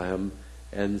Bethlehem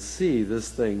and see this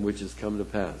thing which has come to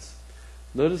pass.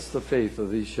 Notice the faith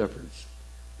of these shepherds.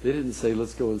 They didn't say,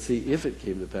 let's go and see if it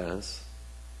came to pass.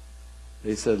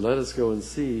 They said, let us go and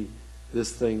see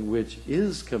this thing which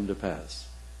is come to pass.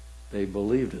 They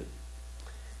believed it.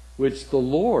 Which the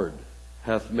Lord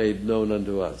hath made known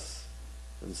unto us.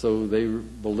 And so they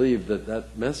believed that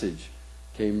that message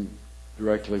came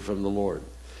directly from the Lord.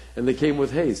 And they came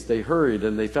with haste. They hurried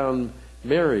and they found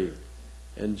Mary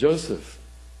and Joseph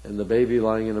and the baby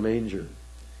lying in a manger.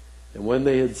 And when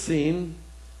they had seen,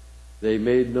 they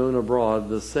made known abroad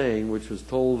the saying which was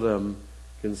told them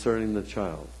concerning the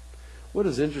child. What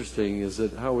is interesting is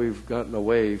that how we've gotten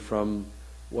away from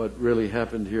what really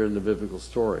happened here in the biblical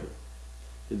story.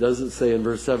 It doesn't say in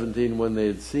verse 17 when they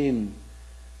had seen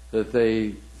that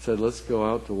they said, let's go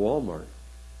out to Walmart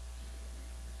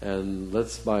and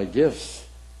let's buy gifts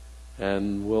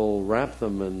and we'll wrap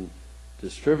them and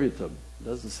distribute them. It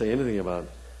doesn't say anything about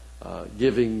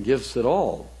giving gifts at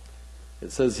all.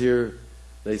 It says here,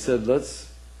 they said,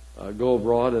 let's go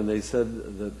abroad, and they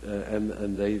said that,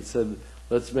 and they said,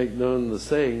 let's make known the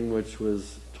saying which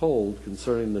was told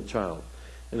concerning the child.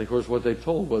 And of course, what they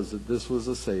told was that this was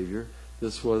a Savior,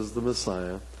 this was the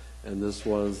Messiah, and this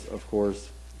was, of course,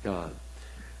 God.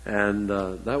 And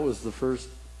that was the first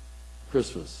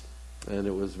Christmas, and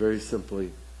it was very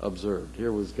simply observed.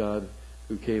 Here was God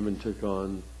who came and took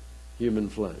on human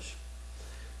flesh.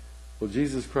 Well,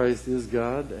 Jesus Christ is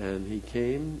God, and he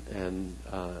came, and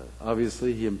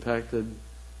obviously he impacted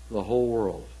the whole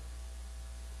world.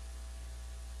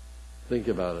 Think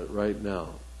about it right now.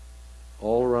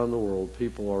 All around the world,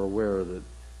 people are aware that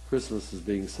Christmas is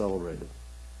being celebrated.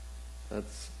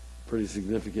 That's pretty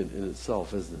significant in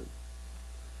itself, isn't it?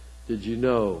 Did you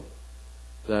know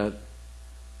that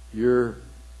your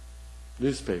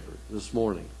newspaper this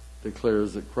morning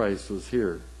declares that Christ was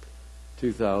here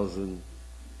 2,000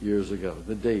 years ago?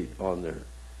 The date on there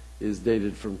is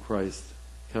dated from Christ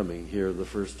coming here the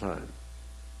first time.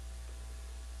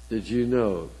 Did you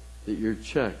know that your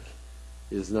check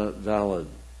is not valid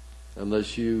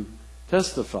unless you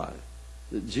testify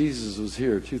that Jesus was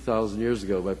here 2,000 years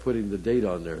ago by putting the date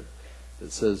on there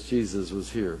that says Jesus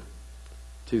was here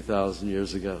 2,000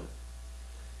 years ago?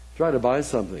 Try to buy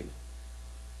something,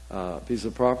 a piece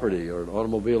of property or an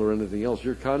automobile or anything else.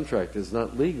 Your contract is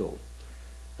not legal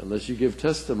unless you give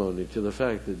testimony to the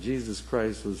fact that Jesus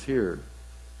Christ was here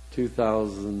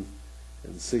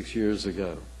 2,006 years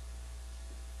ago.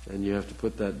 And you have to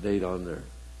put that date on there.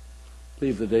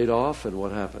 Leave the date off, and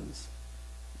what happens?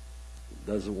 It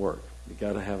doesn't work. You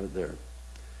got to have it there.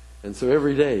 And so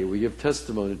every day we give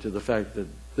testimony to the fact that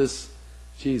this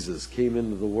Jesus came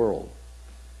into the world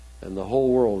And the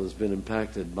whole world has been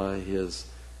impacted by his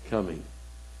coming.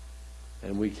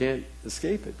 And we can't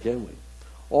escape it, can we?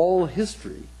 All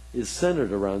history is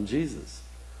centered around Jesus.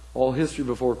 All history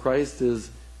before Christ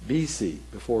is BC,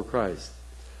 before Christ.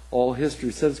 All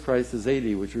history since Christ is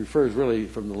AD, which refers really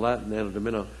from the Latin Anno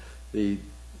Domini, the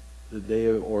day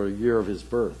or year of his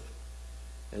birth.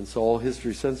 And so all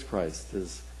history since Christ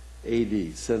is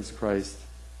AD, since Christ's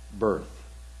birth.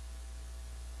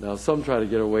 Now some try to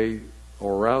get away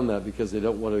or around that because they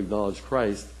don't want to acknowledge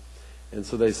Christ. And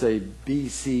so they say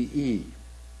BCE,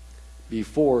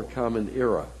 before Common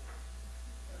Era.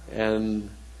 And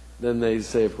then they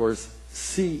say, of course,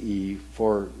 CE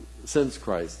for since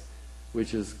Christ,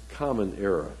 which is Common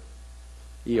Era,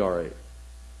 ERA.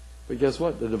 But guess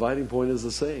what? The dividing point is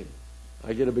the same.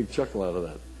 I get a big chuckle out of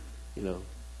that. You know,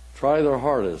 try their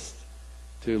hardest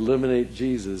to eliminate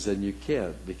Jesus, and you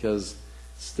can't, because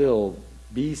still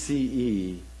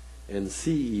BCE and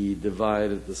CE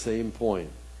divide at the same point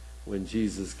when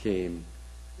Jesus came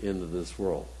into this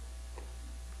world.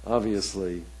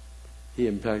 Obviously, he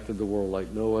impacted the world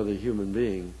like no other human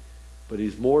being, but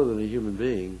he's more than a human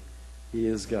being. He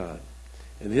is God.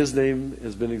 And his name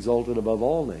has been exalted above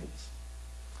all names.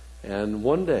 And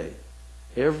one day,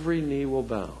 every knee will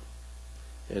bow,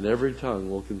 and every tongue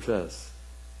will confess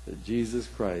that Jesus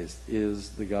Christ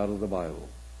is the God of the Bible.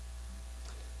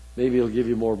 Maybe it'll give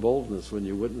you more boldness when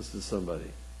you witness to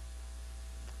somebody.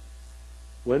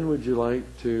 When would you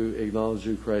like to acknowledge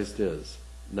who Christ is?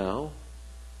 Now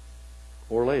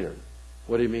or later?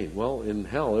 What do you mean? Well, in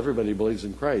hell, everybody believes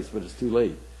in Christ, but it's too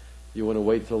late. You want to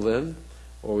wait till then?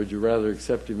 Or would you rather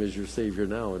accept him as your Savior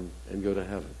now and go to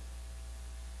heaven?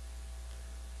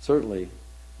 Certainly,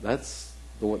 that's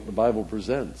what the Bible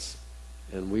presents,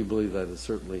 and we believe that is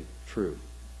certainly true.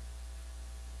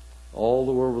 All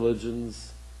the world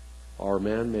religions are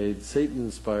man-made,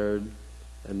 Satan-inspired,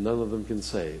 and none of them can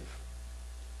save.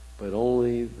 But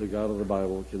only the God of the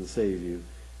Bible can save you,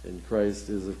 and Christ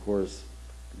is, of course,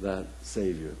 that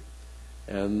Savior.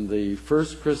 And the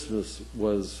first Christmas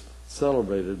was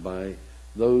celebrated by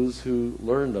those who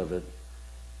learned of it,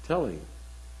 telling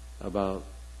about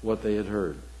what they had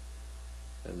heard.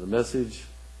 And the message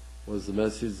was the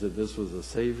message that this was a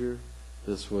Savior,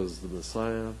 this was the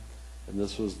Messiah, and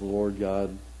this was the Lord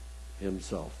God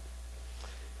himself.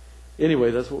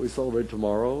 Anyway, that's what we celebrate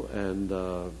tomorrow,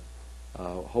 and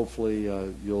hopefully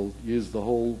you'll use the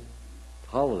whole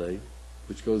holiday,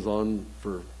 which goes on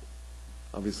for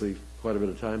obviously quite a bit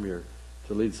of time here,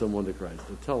 to lead someone to Christ,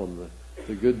 to tell them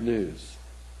the good news.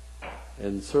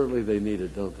 And certainly they need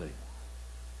it, don't they?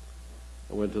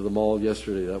 I went to the mall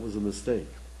yesterday. That was a mistake.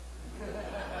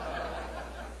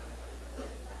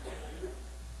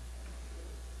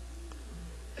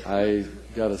 I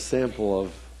got a sample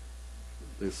of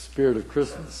the spirit of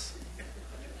Christmas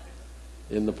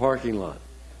in the parking lot.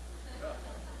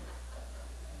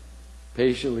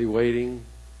 Patiently waiting,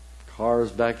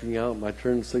 cars backing out, my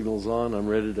turn signal's on, I'm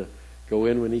ready to go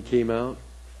in when he came out.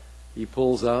 He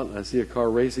pulls out, and I see a car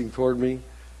racing toward me.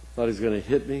 Thought he was going to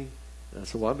hit me. And I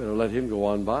said, well, I better let him go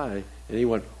on by. And he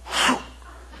went, whew,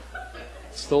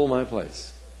 stole my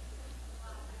place. I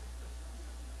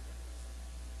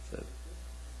said,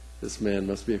 this man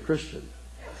must be a Christian.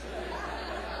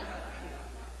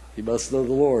 He must know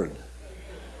the Lord.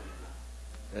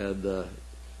 And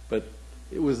but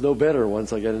it was no better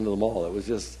once I got into the mall. It was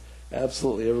just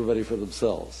absolutely everybody for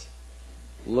themselves.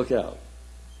 Look out.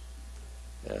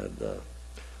 And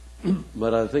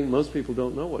but I think most people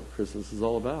don't know what Christmas is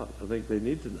all about. I think they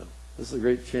need to know. This is a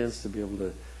great chance to be able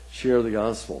to share the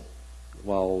gospel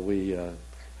while we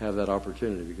have that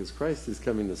opportunity, because Christ is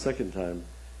coming the second time,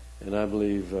 and I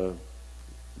believe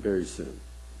very soon.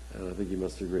 And I think you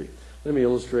must agree. Let me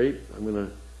illustrate. I'm going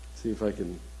to see if I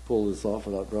can pull this off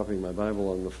without dropping my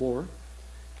Bible on the floor.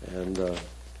 And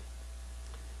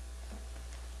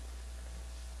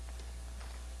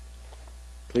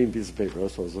clean piece of paper,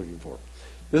 that's what I was looking for.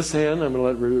 This hand I'm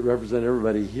going to let represent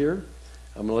everybody here.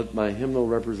 I'm going to let my hymnal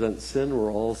represent sin.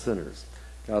 We're all sinners.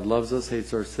 God loves us,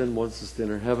 hates our sin, wants us to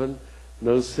enter heaven.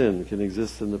 No sin can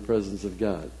exist in the presence of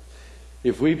God.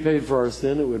 If we paid for our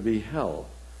sin, it would be hell.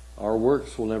 Our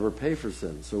works will never pay for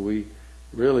sin. So we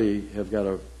really have got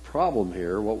a problem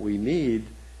here. What we need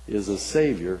is a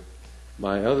Savior.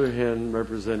 My other hand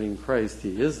representing Christ,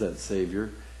 he is that Savior.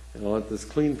 And I'll let this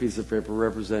clean piece of paper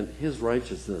represent his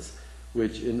righteousness,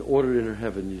 which in order to enter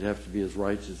heaven, you'd have to be as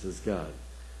righteous as God.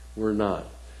 We're not.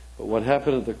 But what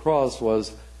happened at the cross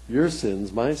was your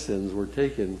sins, my sins, were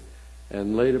taken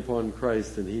and laid upon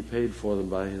Christ, and he paid for them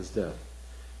by his death.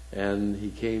 And he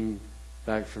came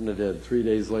back from the dead 3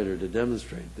 days later to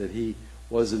demonstrate that he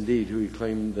was indeed who he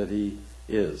claimed that he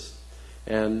is.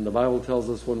 And the Bible tells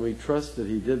us when we trust that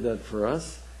he did that for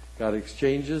us, God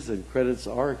exchanges and credits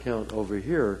our account over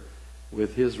here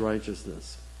with his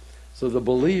righteousness. So the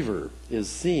believer is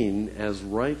seen as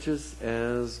righteous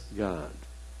as God.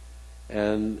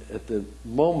 And at the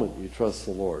moment you trust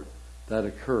the Lord, that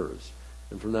occurs.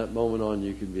 And from that moment on,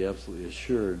 you can be absolutely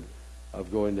assured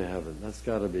of going to heaven. That's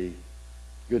got to be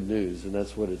good news, and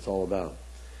that's what it's all about.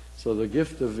 So the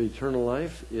gift of eternal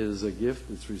life is a gift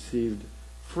that's received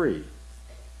free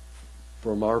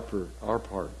from our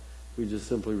part. We just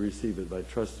simply receive it by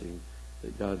trusting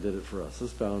that God did it for us.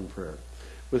 Let's bow in prayer.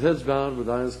 With heads bowed, with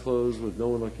eyes closed, with no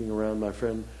one looking around, my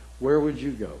friend, where would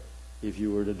you go if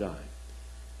you were to die?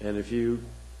 And if you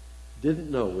didn't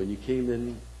know when you came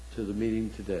in to the meeting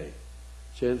today,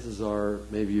 chances are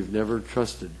maybe you've never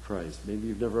trusted Christ. Maybe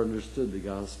you've never understood the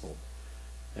gospel.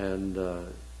 And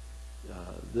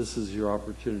this is your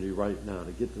opportunity right now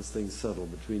to get this thing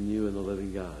settled between you and the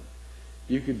living God.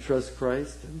 You can trust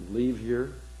Christ and leave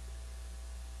here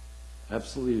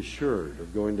absolutely assured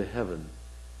of going to heaven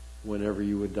whenever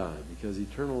you would die, because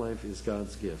eternal life is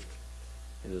God's gift,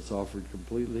 and it's offered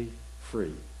completely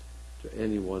free to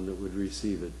anyone that would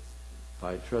receive it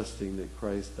by trusting that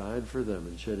Christ died for them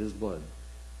and shed his blood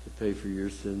to pay for your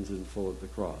sins in full at the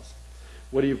cross.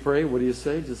 What do you pray? What do you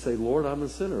say? Just say, Lord, I'm a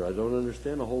sinner. I don't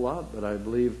understand a whole lot, but I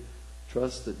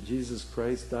trust that Jesus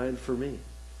Christ died for me.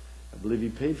 I believe he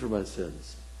paid for my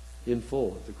sins in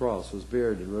full at the cross, was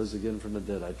buried, and rose again from the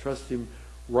dead. I trust him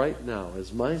right now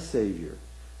as my Savior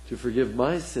to forgive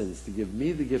my sins, to give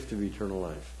me the gift of eternal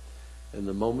life. And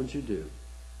the moment you do,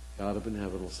 God up in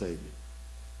heaven will save you.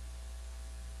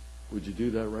 Would you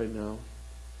do that right now?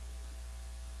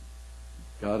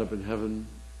 God up in heaven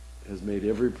has made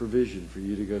every provision for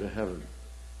you to go to heaven.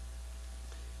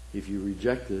 If you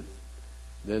reject it,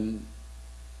 then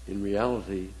in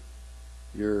reality,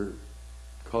 you're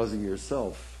causing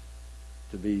yourself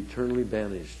to be eternally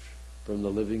banished from the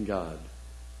living God,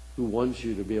 who wants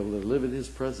you to be able to live in his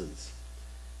presence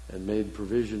and made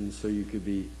provision so you could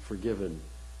be forgiven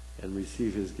and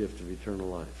receive his gift of eternal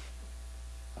life.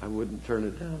 I wouldn't turn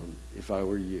it down if I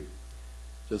were you.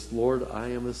 Just, Lord, I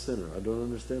am a sinner. I don't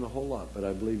understand a whole lot, but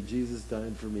I believe Jesus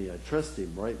died for me. I trust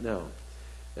him right now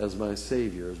as my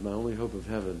Savior, as my only hope of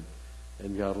heaven,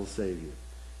 and God will save you.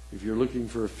 If you're looking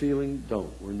for a feeling,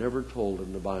 don't. We're never told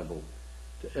in the Bible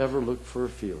to ever look for a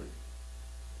feeling.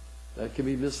 That can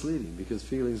be misleading because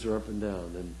feelings are up and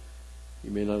down, and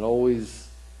you may not always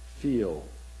feel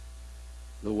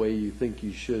the way you think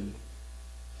you should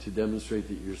to demonstrate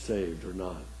that you're saved or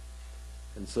not.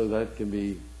 And so that can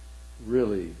be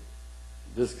really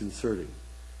disconcerting.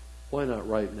 Why not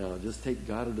right now? Just take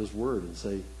God at his word and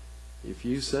say, if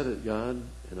you said it, God,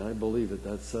 and I believe it,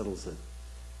 that settles it.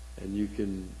 And you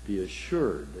can be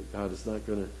assured that God is not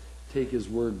going to take his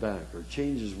word back or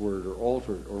change his word or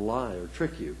alter it or lie or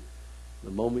trick you.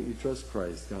 The moment you trust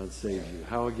Christ, God saves you.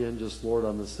 How again? Just, Lord,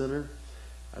 I'm a sinner.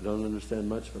 I don't understand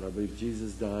much, but I believe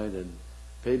Jesus died and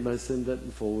paid my sin debt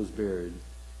in full, was buried,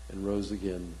 and rose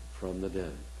again from the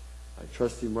dead. I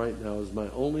trust him right now as my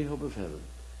only hope of heaven,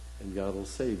 and God will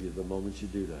save you the moment you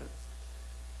do that.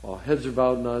 While heads are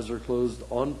bowed and eyes are closed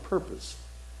on purpose,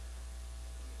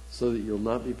 so that you'll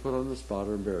not be put on the spot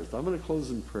or embarrassed. I'm going to close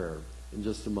in prayer in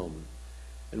just a moment.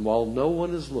 And while no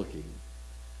one is looking,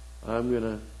 I'm going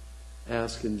to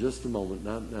ask in just a moment,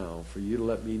 not now, for you to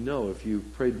let me know if you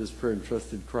prayed this prayer and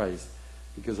trusted Christ,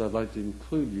 because I'd like to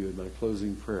include you in my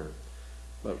closing prayer.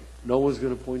 But no one's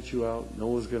going to point you out. No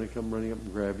one's going to come running up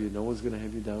and grab you. No one's going to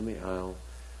have you down the aisle.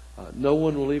 No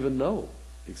one will even know,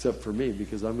 except for me,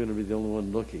 because I'm going to be the only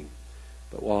one looking.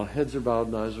 But while heads are bowed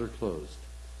and eyes are closed,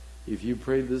 if you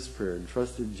prayed this prayer and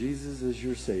trusted Jesus as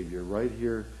your Savior right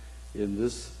here in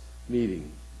this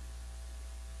meeting,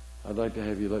 I'd like to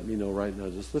have you let me know right now.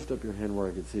 Just lift up your hand where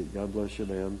I can see it. God bless you,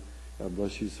 ma'am. God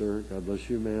bless you, sir. God bless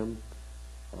you, ma'am.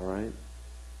 All right?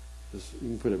 Just, you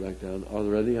can put it back down. Are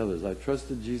there any others? I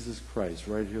trusted Jesus Christ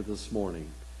right here this morning.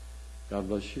 God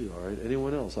bless you. All right?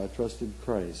 Anyone else? I trusted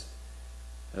Christ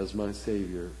as my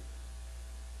Savior.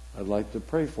 I'd like to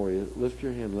pray for you. Lift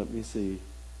your hand. Let me see.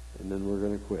 And then we're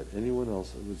going to quit. Anyone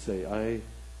else that would say, I,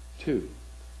 too,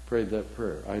 prayed that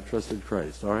prayer. I trusted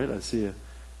Christ. All right? I see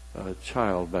a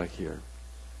child back here.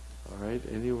 All right?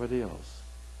 Anybody else?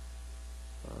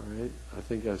 All right? I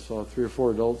think I saw 3 or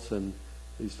 4 adults and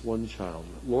at least 1 child.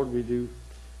 Lord, we do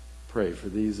pray for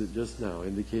these that just now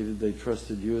indicated they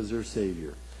trusted you as their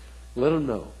Savior. Let them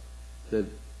know that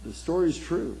the story is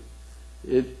true.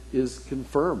 It is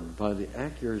confirmed by the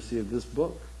accuracy of this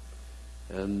book.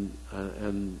 And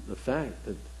the fact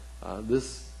that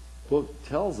this book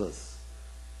tells us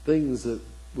things that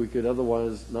we could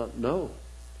otherwise not know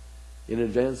in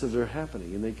advance of their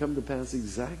happening. And they come to pass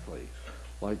exactly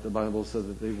like the Bible said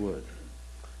that they would.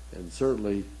 And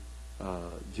certainly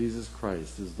Jesus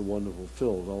Christ is the one that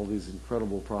fulfilled all these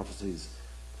incredible prophecies.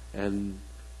 And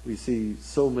we see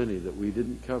so many that we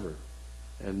didn't cover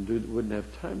and wouldn't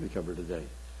have time to cover today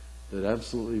that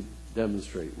absolutely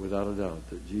demonstrate without a doubt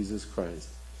that Jesus Christ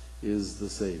is the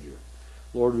Savior.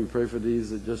 Lord, we pray for these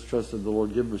that just trusted the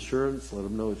Lord. Give them assurance. Let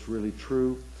them know it's really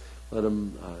true. Let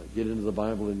them get into the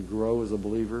Bible and grow as a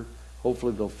believer.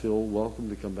 Hopefully they'll feel welcome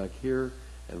to come back here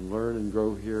and learn and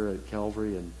grow here at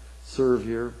Calvary and serve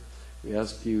here. We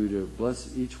ask you to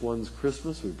bless each one's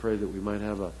Christmas. We pray that we might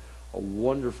have a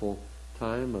wonderful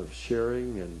time of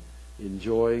sharing and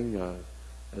enjoying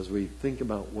as we think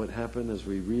about what happened, as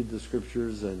we read the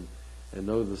Scriptures and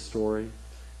know the story.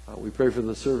 We pray for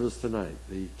the service tonight,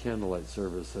 the candlelight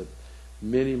service, that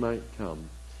many might come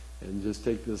and just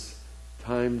take this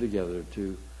time together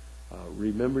to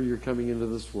remember you're coming into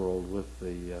this world with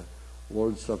the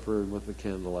Lord's Supper and with the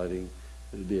candlelighting.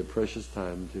 It'd be a precious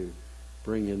time to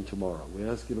bring in tomorrow. We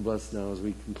ask you to bless now as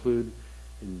we conclude.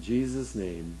 In Jesus'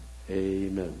 name,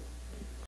 amen.